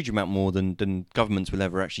a huge amount more than governments will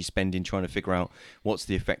ever actually spend in trying to figure out what's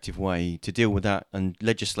the effective way to deal with that. And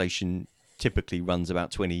legislation typically runs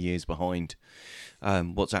about 20 years behind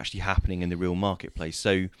what's actually happening in the real marketplace.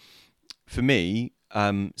 So for me,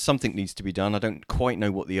 something needs to be done. I don't quite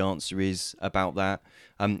know what the answer is about that,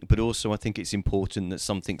 but also I think it's important that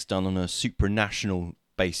something's done on a supranational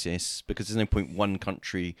basis, because there's no point one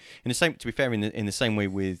country to be fair, in the same way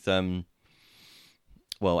with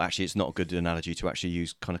well, actually, it's not a good analogy to actually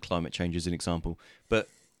use kind of climate change as an example, but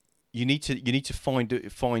you need to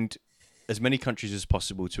find as many countries as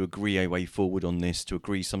possible to agree a way forward on this, to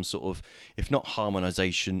agree some sort of, if not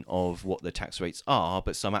harmonisation of what the tax rates are,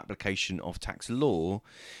 but some application of tax law,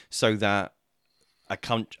 so that a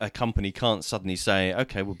company can't suddenly say,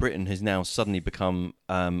 okay, well, Britain has now suddenly become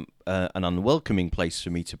an unwelcoming place for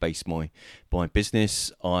me to base my business.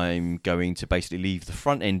 I'm going to basically leave the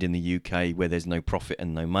front end in the UK where there's no profit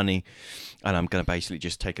and no money, and I'm going to basically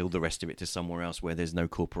just take all the rest of it to somewhere else where there's no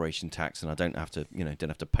corporation tax, and I don't have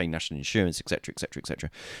to pay national insurance, etc., etc., etc.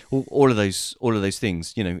 All of those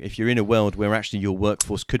things. If you're in a world where actually your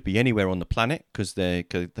workforce could be anywhere on the planet because they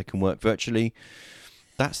can work virtually.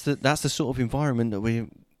 That's the sort of environment that we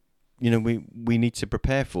need to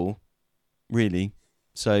prepare for, really.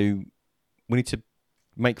 So we need to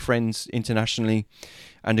make friends internationally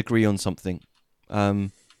and agree on something.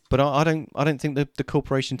 But I don't think the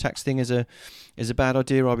corporation tax thing is a bad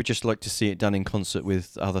idea. I would just like to see it done in concert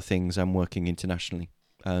with other things and working internationally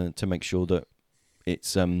to make sure that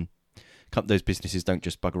it's those businesses don't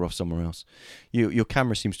just bugger off somewhere else. Your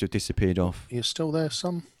camera seems to have disappeared off. You're still there,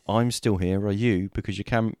 Sam? I'm still here. Are you? Because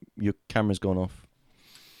your camera's gone off.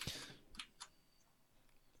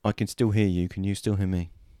 I can still hear you. Can you still hear me?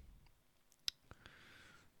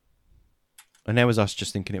 And there was us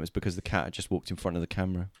just thinking it was because the cat had just walked in front of the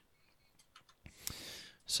camera.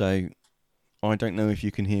 So I don't know if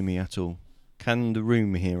you can hear me at all. Can the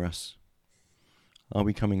room hear us? Are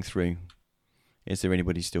we coming through? Is there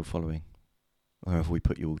anybody still following? Or have we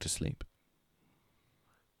put you all to sleep?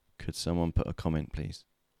 Could someone put a comment, please,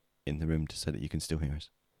 in the room to say that you can still hear us?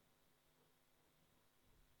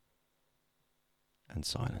 And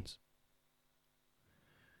silence.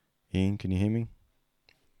 Ian, can you hear me?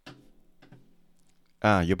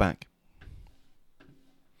 Ah, you're back.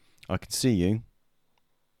 I can see you.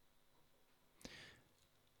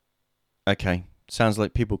 Okay, sounds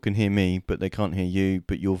like people can hear me, but they can't hear you,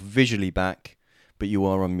 but you're visually back, but you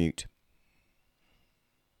are on mute.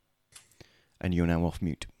 And you're now off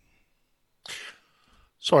mute.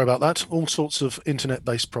 Sorry about that. All sorts of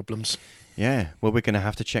internet-based problems. Yeah, well, we're going to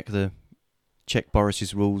have to check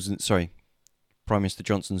Boris's rules and Prime Minister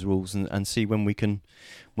Johnson's rules and see when we can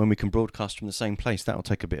broadcast from the same place. That'll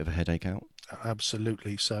take a bit of a headache out.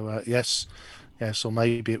 Absolutely. So yes, or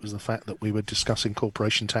maybe it was the fact that we were discussing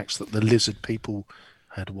corporation tax that the lizard people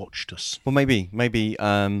had watched us. Well, maybe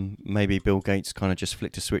Bill Gates kind of just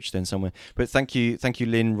flicked a switch then somewhere. But thank you,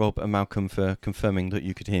 Lynn, Rob, and Malcolm for confirming that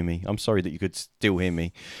you could hear me. I'm sorry that you could still hear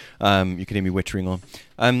me. You could hear me wittering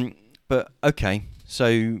on. But okay,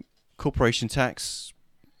 so corporation tax,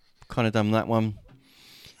 kind of done that one.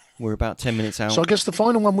 We're about 10 minutes out. So I guess the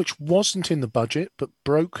final one, which wasn't in the budget but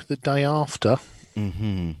broke the day after.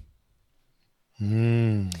 Mm-hmm.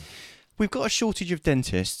 We've got a shortage of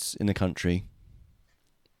dentists in the country.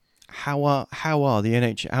 How are the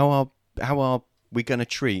NHS? How are we going to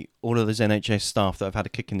treat all of those NHS staff that have had a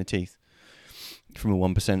kick in the teeth from a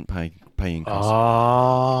 1% pay increase?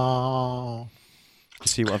 Ah, you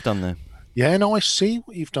see what I've done there? Yeah, no, I see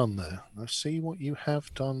what you've done there. I see what you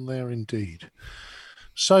have done there indeed.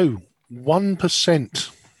 So 1%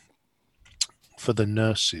 for the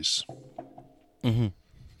nurses. Mm-hmm.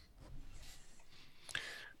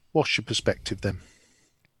 What's your perspective then?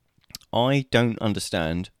 I don't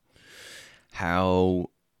understand how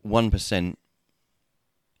 1%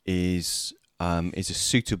 is a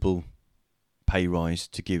suitable pay rise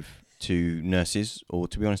to give to nurses, or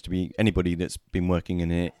to be honest, to be anybody that's been working in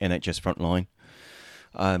the NHS frontline.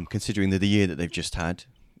 Considering the year that they've just had,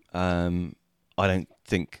 I don't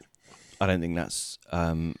think that's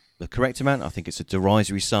the correct amount. I think it's a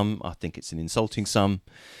derisory sum. I think it's an insulting sum.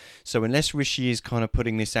 So unless Rishi is kind of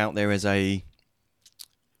putting this out there as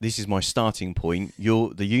this is my starting point,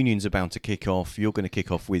 the union's about to kick off. You're going to kick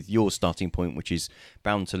off with your starting point, which is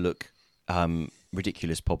bound to look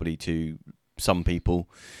ridiculous probably to some people,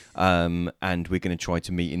 and we're going to try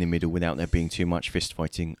to meet in the middle without there being too much fist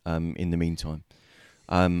fighting in the meantime.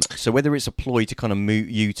 So whether it's a ploy to kind of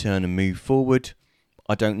U-turn and move forward,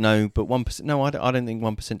 I don't know. But 1%, no, I don't think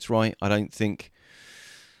 1%'s right. I don't think.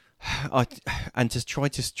 And to try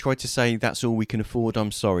to say that's all we can afford,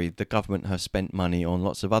 I'm sorry. The government have spent money on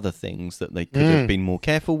lots of other things that they could have been more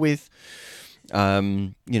careful with.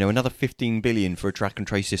 Another 15 billion for a track and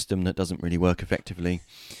trace system that doesn't really work effectively.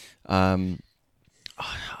 I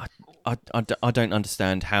don't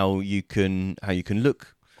understand how you can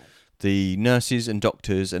look the nurses and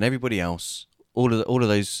doctors and everybody else, all of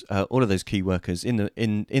those key workers in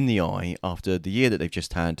the eye after the year that they've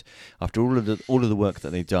just had, after all of the work that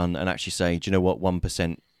they've done, and actually say, do you know what,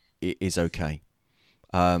 1% is okay.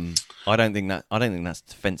 I don't think that's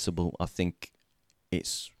defensible. I think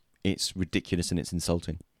it's ridiculous and it's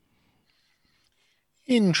insulting.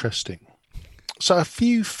 Interesting. So a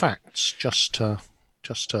few facts just to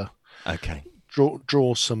okay,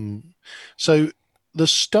 draw some. So the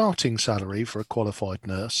starting salary for a qualified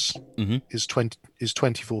nurse is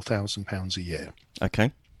 £24,000 a year.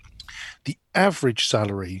 Okay. The average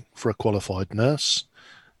salary for a qualified nurse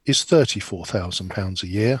is £34,000 a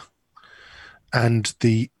year, and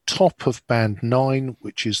the top of band 9,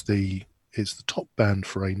 which is the top band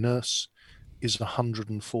for a nurse, is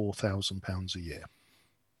 £104,000 a year.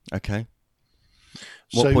 Okay.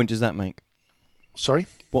 What point does that make? Sorry?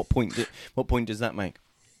 What point does that make?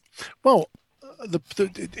 Well,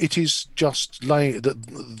 it is just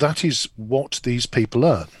that is what these people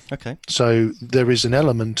earn. Okay. So there is an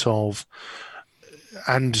element of,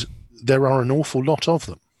 and there are an awful lot of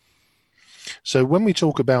them. So when we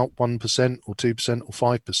talk about 1% or 2%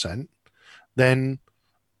 or 5%, then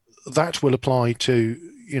that will apply to,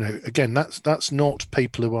 again, that's not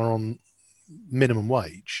people who are on minimum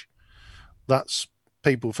wage. That's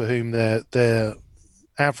people for whom their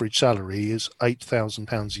average salary is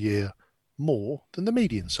 £8,000 a year more than the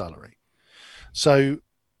median salary. So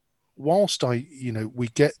whilst we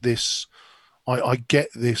get this, I get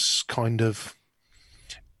this kind of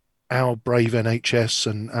our brave NHS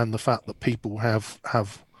and the fact that people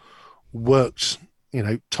have worked,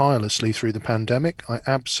 tirelessly through the pandemic. I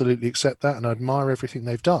absolutely accept that and I admire everything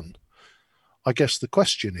they've done. I guess the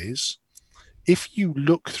question is, if you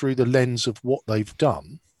look through the lens of what they've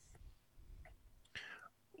done,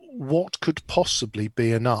 what could possibly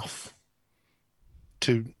be enough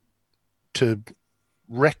to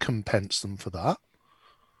recompense them for that?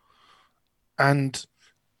 And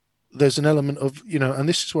there's an element of, and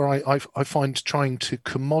this is where I find trying to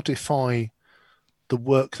commodify the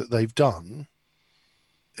work that they've done,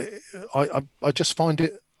 I just find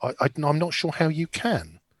it, I'm not sure how you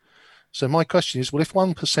can. So my question is, well, if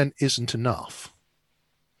 1% isn't enough,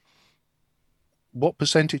 what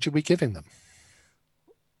percentage are we giving them?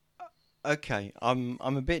 Okay, I'm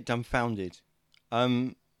a bit dumbfounded.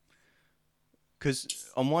 Um, because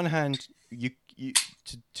on one hand, you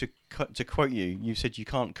to quote you, you said you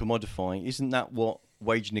can't commodify. Isn't that what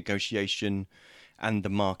wage negotiation and the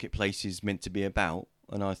marketplace is meant to be about?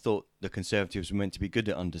 And I thought the Conservatives were meant to be good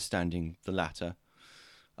at understanding the latter.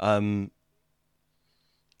 Um,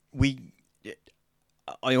 we,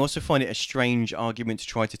 I also find it a strange argument to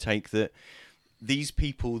try to take that these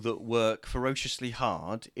people that work ferociously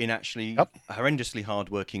hard in actually Yep. horrendously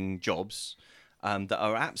hard-working jobs that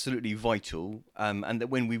are absolutely vital, and that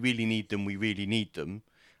when we really need them, we really need them,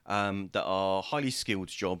 that are highly skilled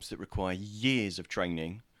jobs that require years of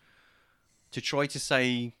training, to try to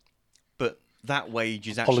say, but that wage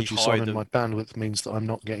is actually Apologies, higher Simon. than... My bandwidth means that I'm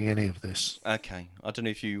not getting any of this. Okay, I don't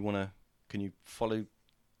know if you want to... Can you follow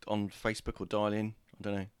on Facebook or dial in? I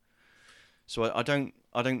don't know. So I don't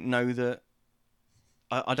know that...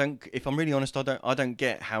 I don't. If I'm really honest, I don't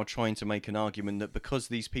get how trying to make an argument that because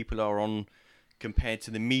these people are on, compared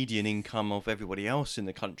to the median income of everybody else in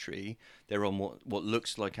the country, they're on what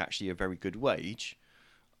looks like actually a very good wage.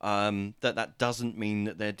 That doesn't mean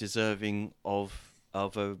that they're deserving of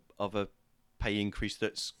a pay increase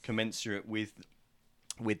that's commensurate with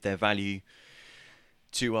their value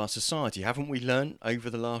to our society. Haven't we learned over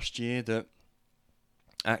the last year that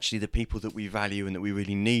actually the people that we value and that we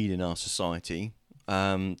really need in our society,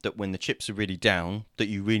 that when the chips are really down, that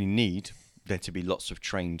you really need there to be lots of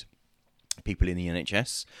trained people in the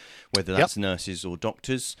NHS, whether that's nurses or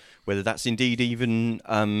doctors, whether that's indeed even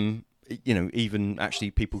even actually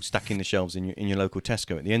people stacking the shelves in your local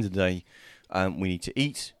Tesco. At the end of the day, we need to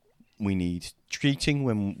eat, we need treating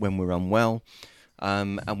when we're unwell,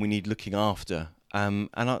 and we need looking after. I'm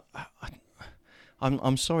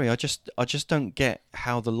sorry, I just don't get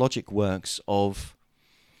how the logic works of...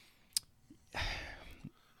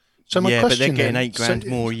 So my Yeah, but they're question getting then, £8,000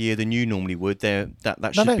 more a year than you normally would. That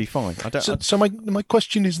no, should no. be fine. I don't. So my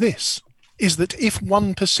question is this: is that if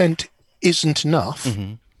 1% isn't enough,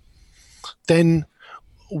 Mhm. then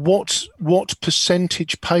what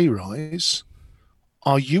percentage pay rise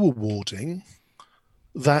are you awarding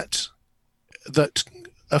that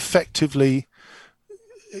effectively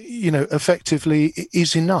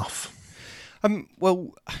is enough?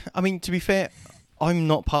 Well, I mean, to be fair, I'm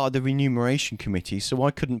not part of the remuneration committee, so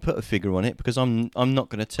I couldn't put a figure on it because I'm not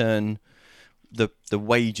going to turn the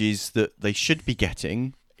wages that they should be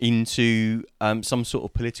getting into some sort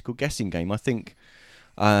of political guessing game. I think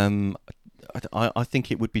I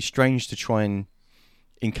think it would be strange to try and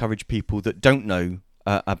encourage people that don't know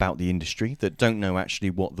about the industry, that don't know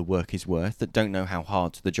actually what the work is worth, that don't know how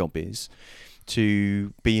hard the job is,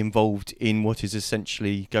 to be involved in what is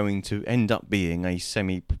essentially going to end up being a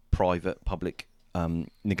semi-private public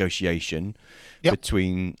negotiation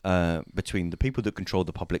between the people that control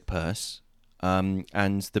the public purse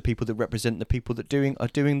and the people that represent the people that are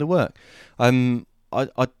doing the work. I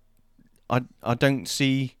don't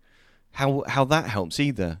see how that helps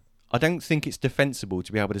either. I don't think it's defensible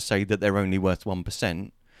to be able to say that they're only worth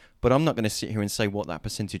 1%, but I'm not going to sit here and say what that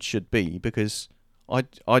percentage should be because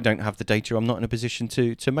I don't have the data. I'm not in a position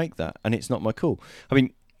to make that, and it's not my call. I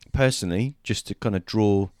mean, personally, just to kind of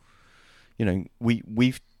draw,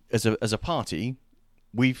 we've as a party,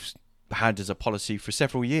 we've had as a policy for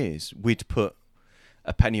several years, we'd put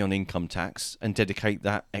a penny on income tax and dedicate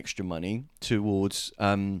that extra money towards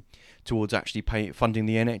actually funding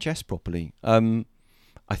the NHS properly.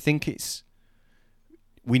 I think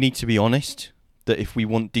we need to be honest that if we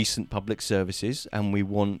want decent public services and we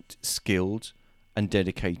want skilled and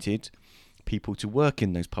dedicated people to work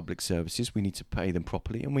in those public services, we need to pay them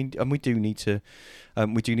properly, and we do need to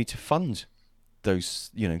fund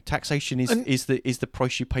those. Taxation is the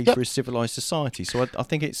price you pay for a civilized society. So I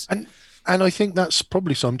think it's and I think that's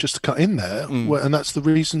probably some, just to cut in there, and that's the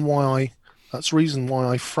reason why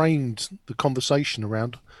I framed the conversation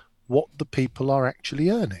around what the people are actually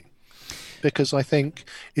earning, because I think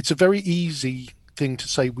it's a very easy thing to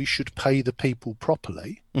say we should pay the people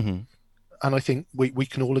properly. Mm-hmm. And I think we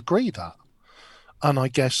can all agree that. And I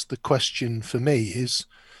guess the question for me is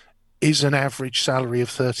an average salary of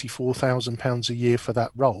 £34,000 a year for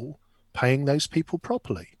that role paying those people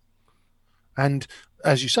properly? And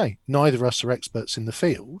as you say, neither of us are experts in the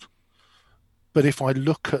field. But if I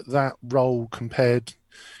look at that role compared,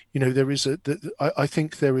 I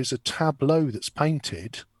think there is a tableau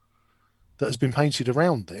that has been painted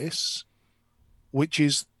around this, which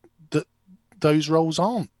is that those roles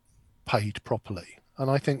aren't paid properly. And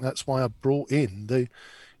I think that's why I brought in the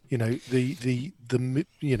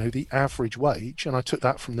average wage, and I took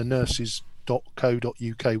that from the nurses.co.uk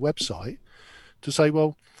website to say,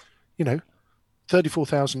 well,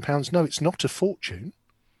 £34,000. No, it's not a fortune,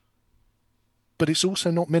 but it's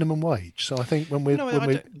also not minimum wage. So I think when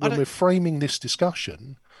we're framing this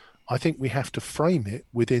discussion, I think we have to frame it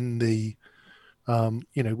within the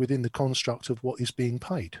within the construct of what is being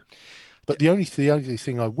paid. But the only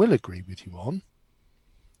thing I will agree with you on,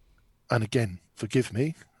 and again, forgive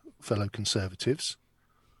me, fellow Conservatives,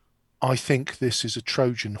 I think this is a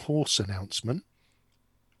Trojan horse announcement,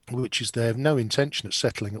 which is they have no intention of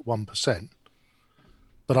settling at 1%.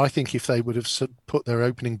 But I think if they would have put their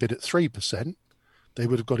opening bid at 3%, they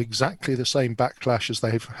would have got exactly the same backlash as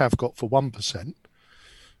they have got for 1%.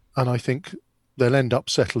 And I think they'll end up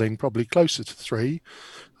settling probably closer to 3%,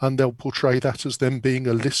 and they'll portray that as them being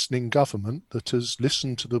a listening government that has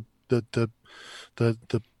listened to the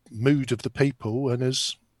mood of the people and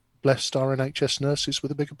has blessed our NHS nurses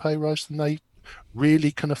with a bigger pay rise than they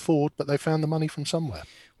really can afford, but they found the money from somewhere.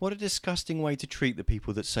 What a disgusting way to treat the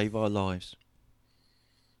people that save our lives.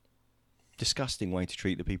 Disgusting way to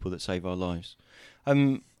treat the people that save our lives.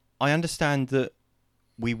 I understand that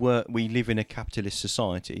we live in a capitalist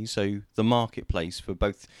society, so the marketplace for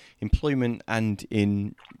both employment and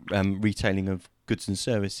in retailing of goods and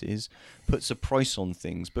services puts a price on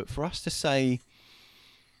things. But for us to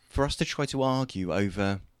try to argue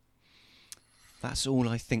over, that's all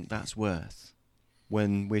I think that's worth,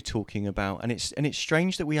 when we're talking about, and it's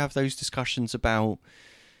strange that we have those discussions about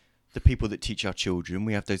the people that teach our children.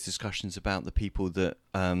 We have those discussions about the people that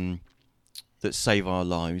that save our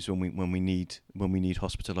lives when we need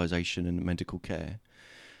hospitalisation and medical care.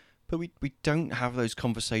 But we don't have those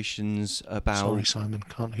conversations about... Sorry, Simon,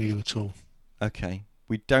 can't hear you at all. Okay.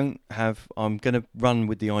 We don't have... I'm going to run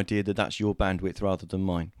with the idea that that's your bandwidth rather than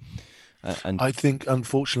mine. And I think,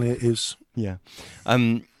 unfortunately, it is. Yeah.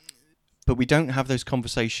 But we don't have those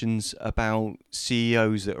conversations about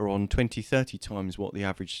CEOs that are on 20, 30 times what the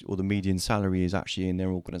average or the median salary is actually in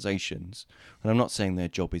their organisations. And I'm not saying their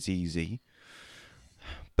job is easy,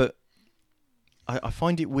 but I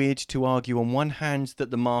find it weird to argue on one hand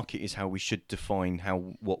that the market is how we should define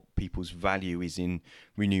what people's value is in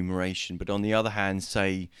remuneration, but on the other hand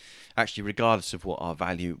say, actually, regardless of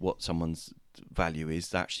what someone's value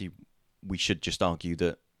is, actually we should just argue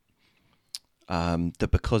that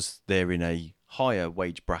that because they're in a higher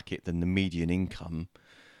wage bracket than the median income,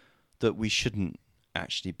 that we shouldn't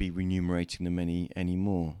actually be remunerating them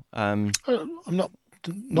anymore. I'm not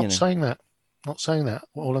saying that. Not saying that.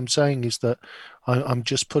 All I'm saying is that I'm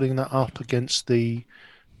just putting that up against the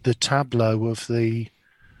tableau of the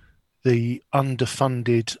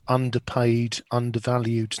underfunded, underpaid,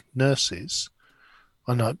 undervalued nurses.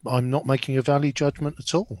 And I'm not making a value judgment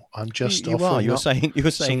at all. I'm just offering. You're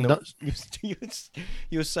saying that.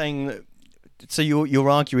 So you're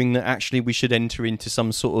arguing that actually we should enter into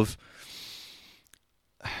some sort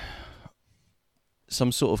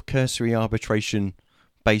of cursory arbitration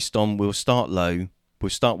based on, we'll start low, we'll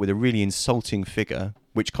start with a really insulting figure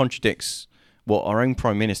which contradicts what our own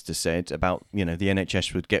Prime Minister said about, the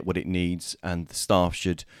NHS would get what it needs and the staff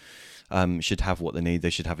should have what they need.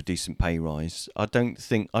 They should have a decent pay rise. I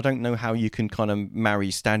don't know how you can kind of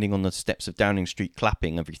marry standing on the steps of Downing Street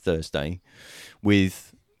clapping every Thursday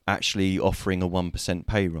with actually offering a 1%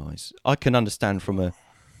 pay rise. I can understand from a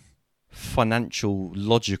financial,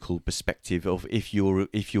 logical perspective of if your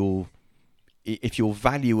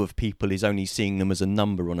value of people is only seeing them as a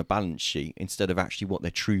number on a balance sheet instead of actually what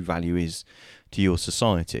their true value is to your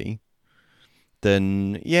society,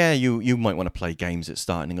 then yeah, you might want to play games at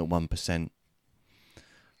starting at 1%.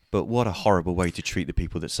 But what a horrible way to treat the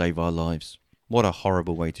people that save our lives. What a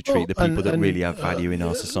horrible way to treat the people that really have value in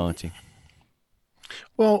our society.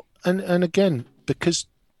 Well, and again, because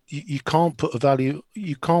you can't put a value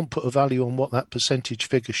on what that percentage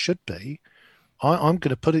figure should be. I'm going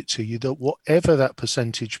to put it to you that whatever that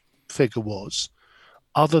percentage figure was,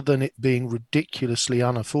 other than it being ridiculously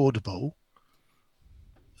unaffordable,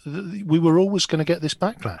 we were always going to get this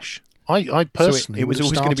backlash. I personally, so it was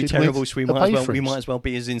always going to be terrible. So we might as well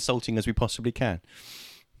be as insulting as we possibly can.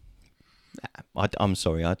 I'm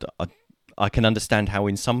sorry. I can understand how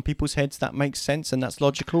in some people's heads that makes sense and that's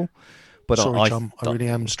logical. But sorry, Tom, I really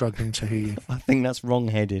am struggling to hear you. I think that's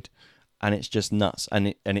wrong-headed, and it's just nuts,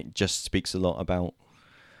 and it just speaks a lot about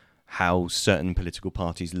how certain political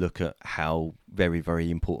parties look at how very, very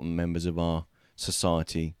important members of our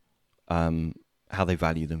society, how they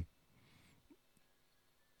value them.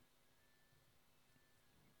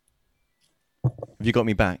 Have you got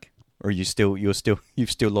me back, or you've still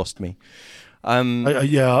lost me?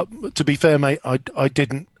 Yeah. To be fair, mate, I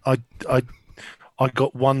didn't. I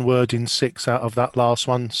got one word in 6 out of that last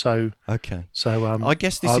one. So Okay. so I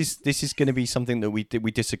guess this is going to be something that we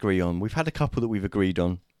disagree on. We've had a couple that we've agreed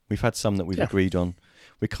on. We've had some that we've Yeah. agreed on.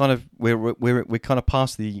 We're kind of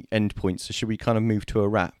past the end point. So should we kind of move to a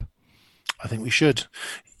wrap? I think we should.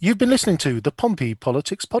 You've been listening to the Pompey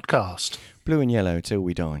Politics Podcast. Blue and yellow till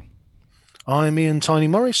we die. I'm Ian Tiny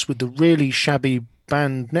Morris with the really shabby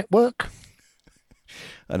band network.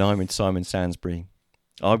 And I'm with Simon Sansbury.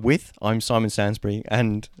 I'm Simon Sansbury,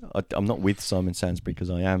 and I'm not with Simon Sansbury because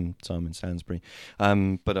I am Simon Sansbury.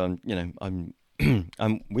 But I'm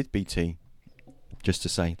I'm with BT. Just to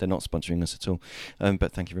say, they're not sponsoring us at all.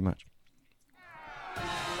 But thank you very much.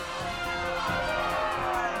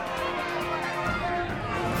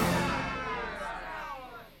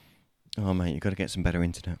 Oh mate, you've got to get some better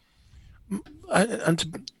internet.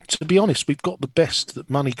 And to be honest, we've got the best that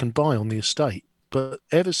money can buy on the estate. But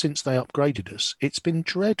ever since they upgraded us, it's been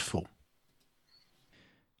dreadful.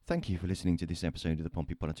 Thank you for listening to this episode of the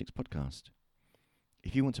Pompey Politics Podcast.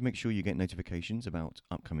 If you want to make sure you get notifications about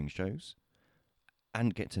upcoming shows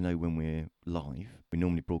and get to know when we're live, we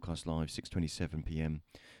normally broadcast live 6:27 p.m.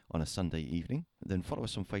 on a Sunday evening, then follow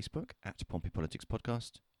us on Facebook at Pompey Politics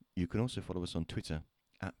Podcast. You can also follow us on Twitter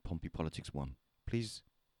at Pompey Politics 1. Please,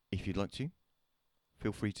 if you'd like to,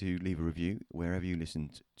 feel free to leave a review wherever you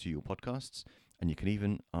listen to your podcasts, and you can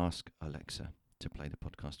even ask Alexa to play the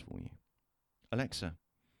podcast for you. Alexa,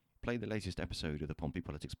 play the latest episode of the Pompey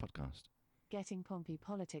Politics Podcast. Getting Pompey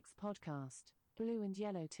Politics Podcast. Blue and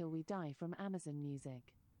Yellow Till We Die from Amazon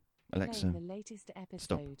Music. Alexa, Playing the latest episode.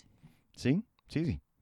 stop. See? It's easy.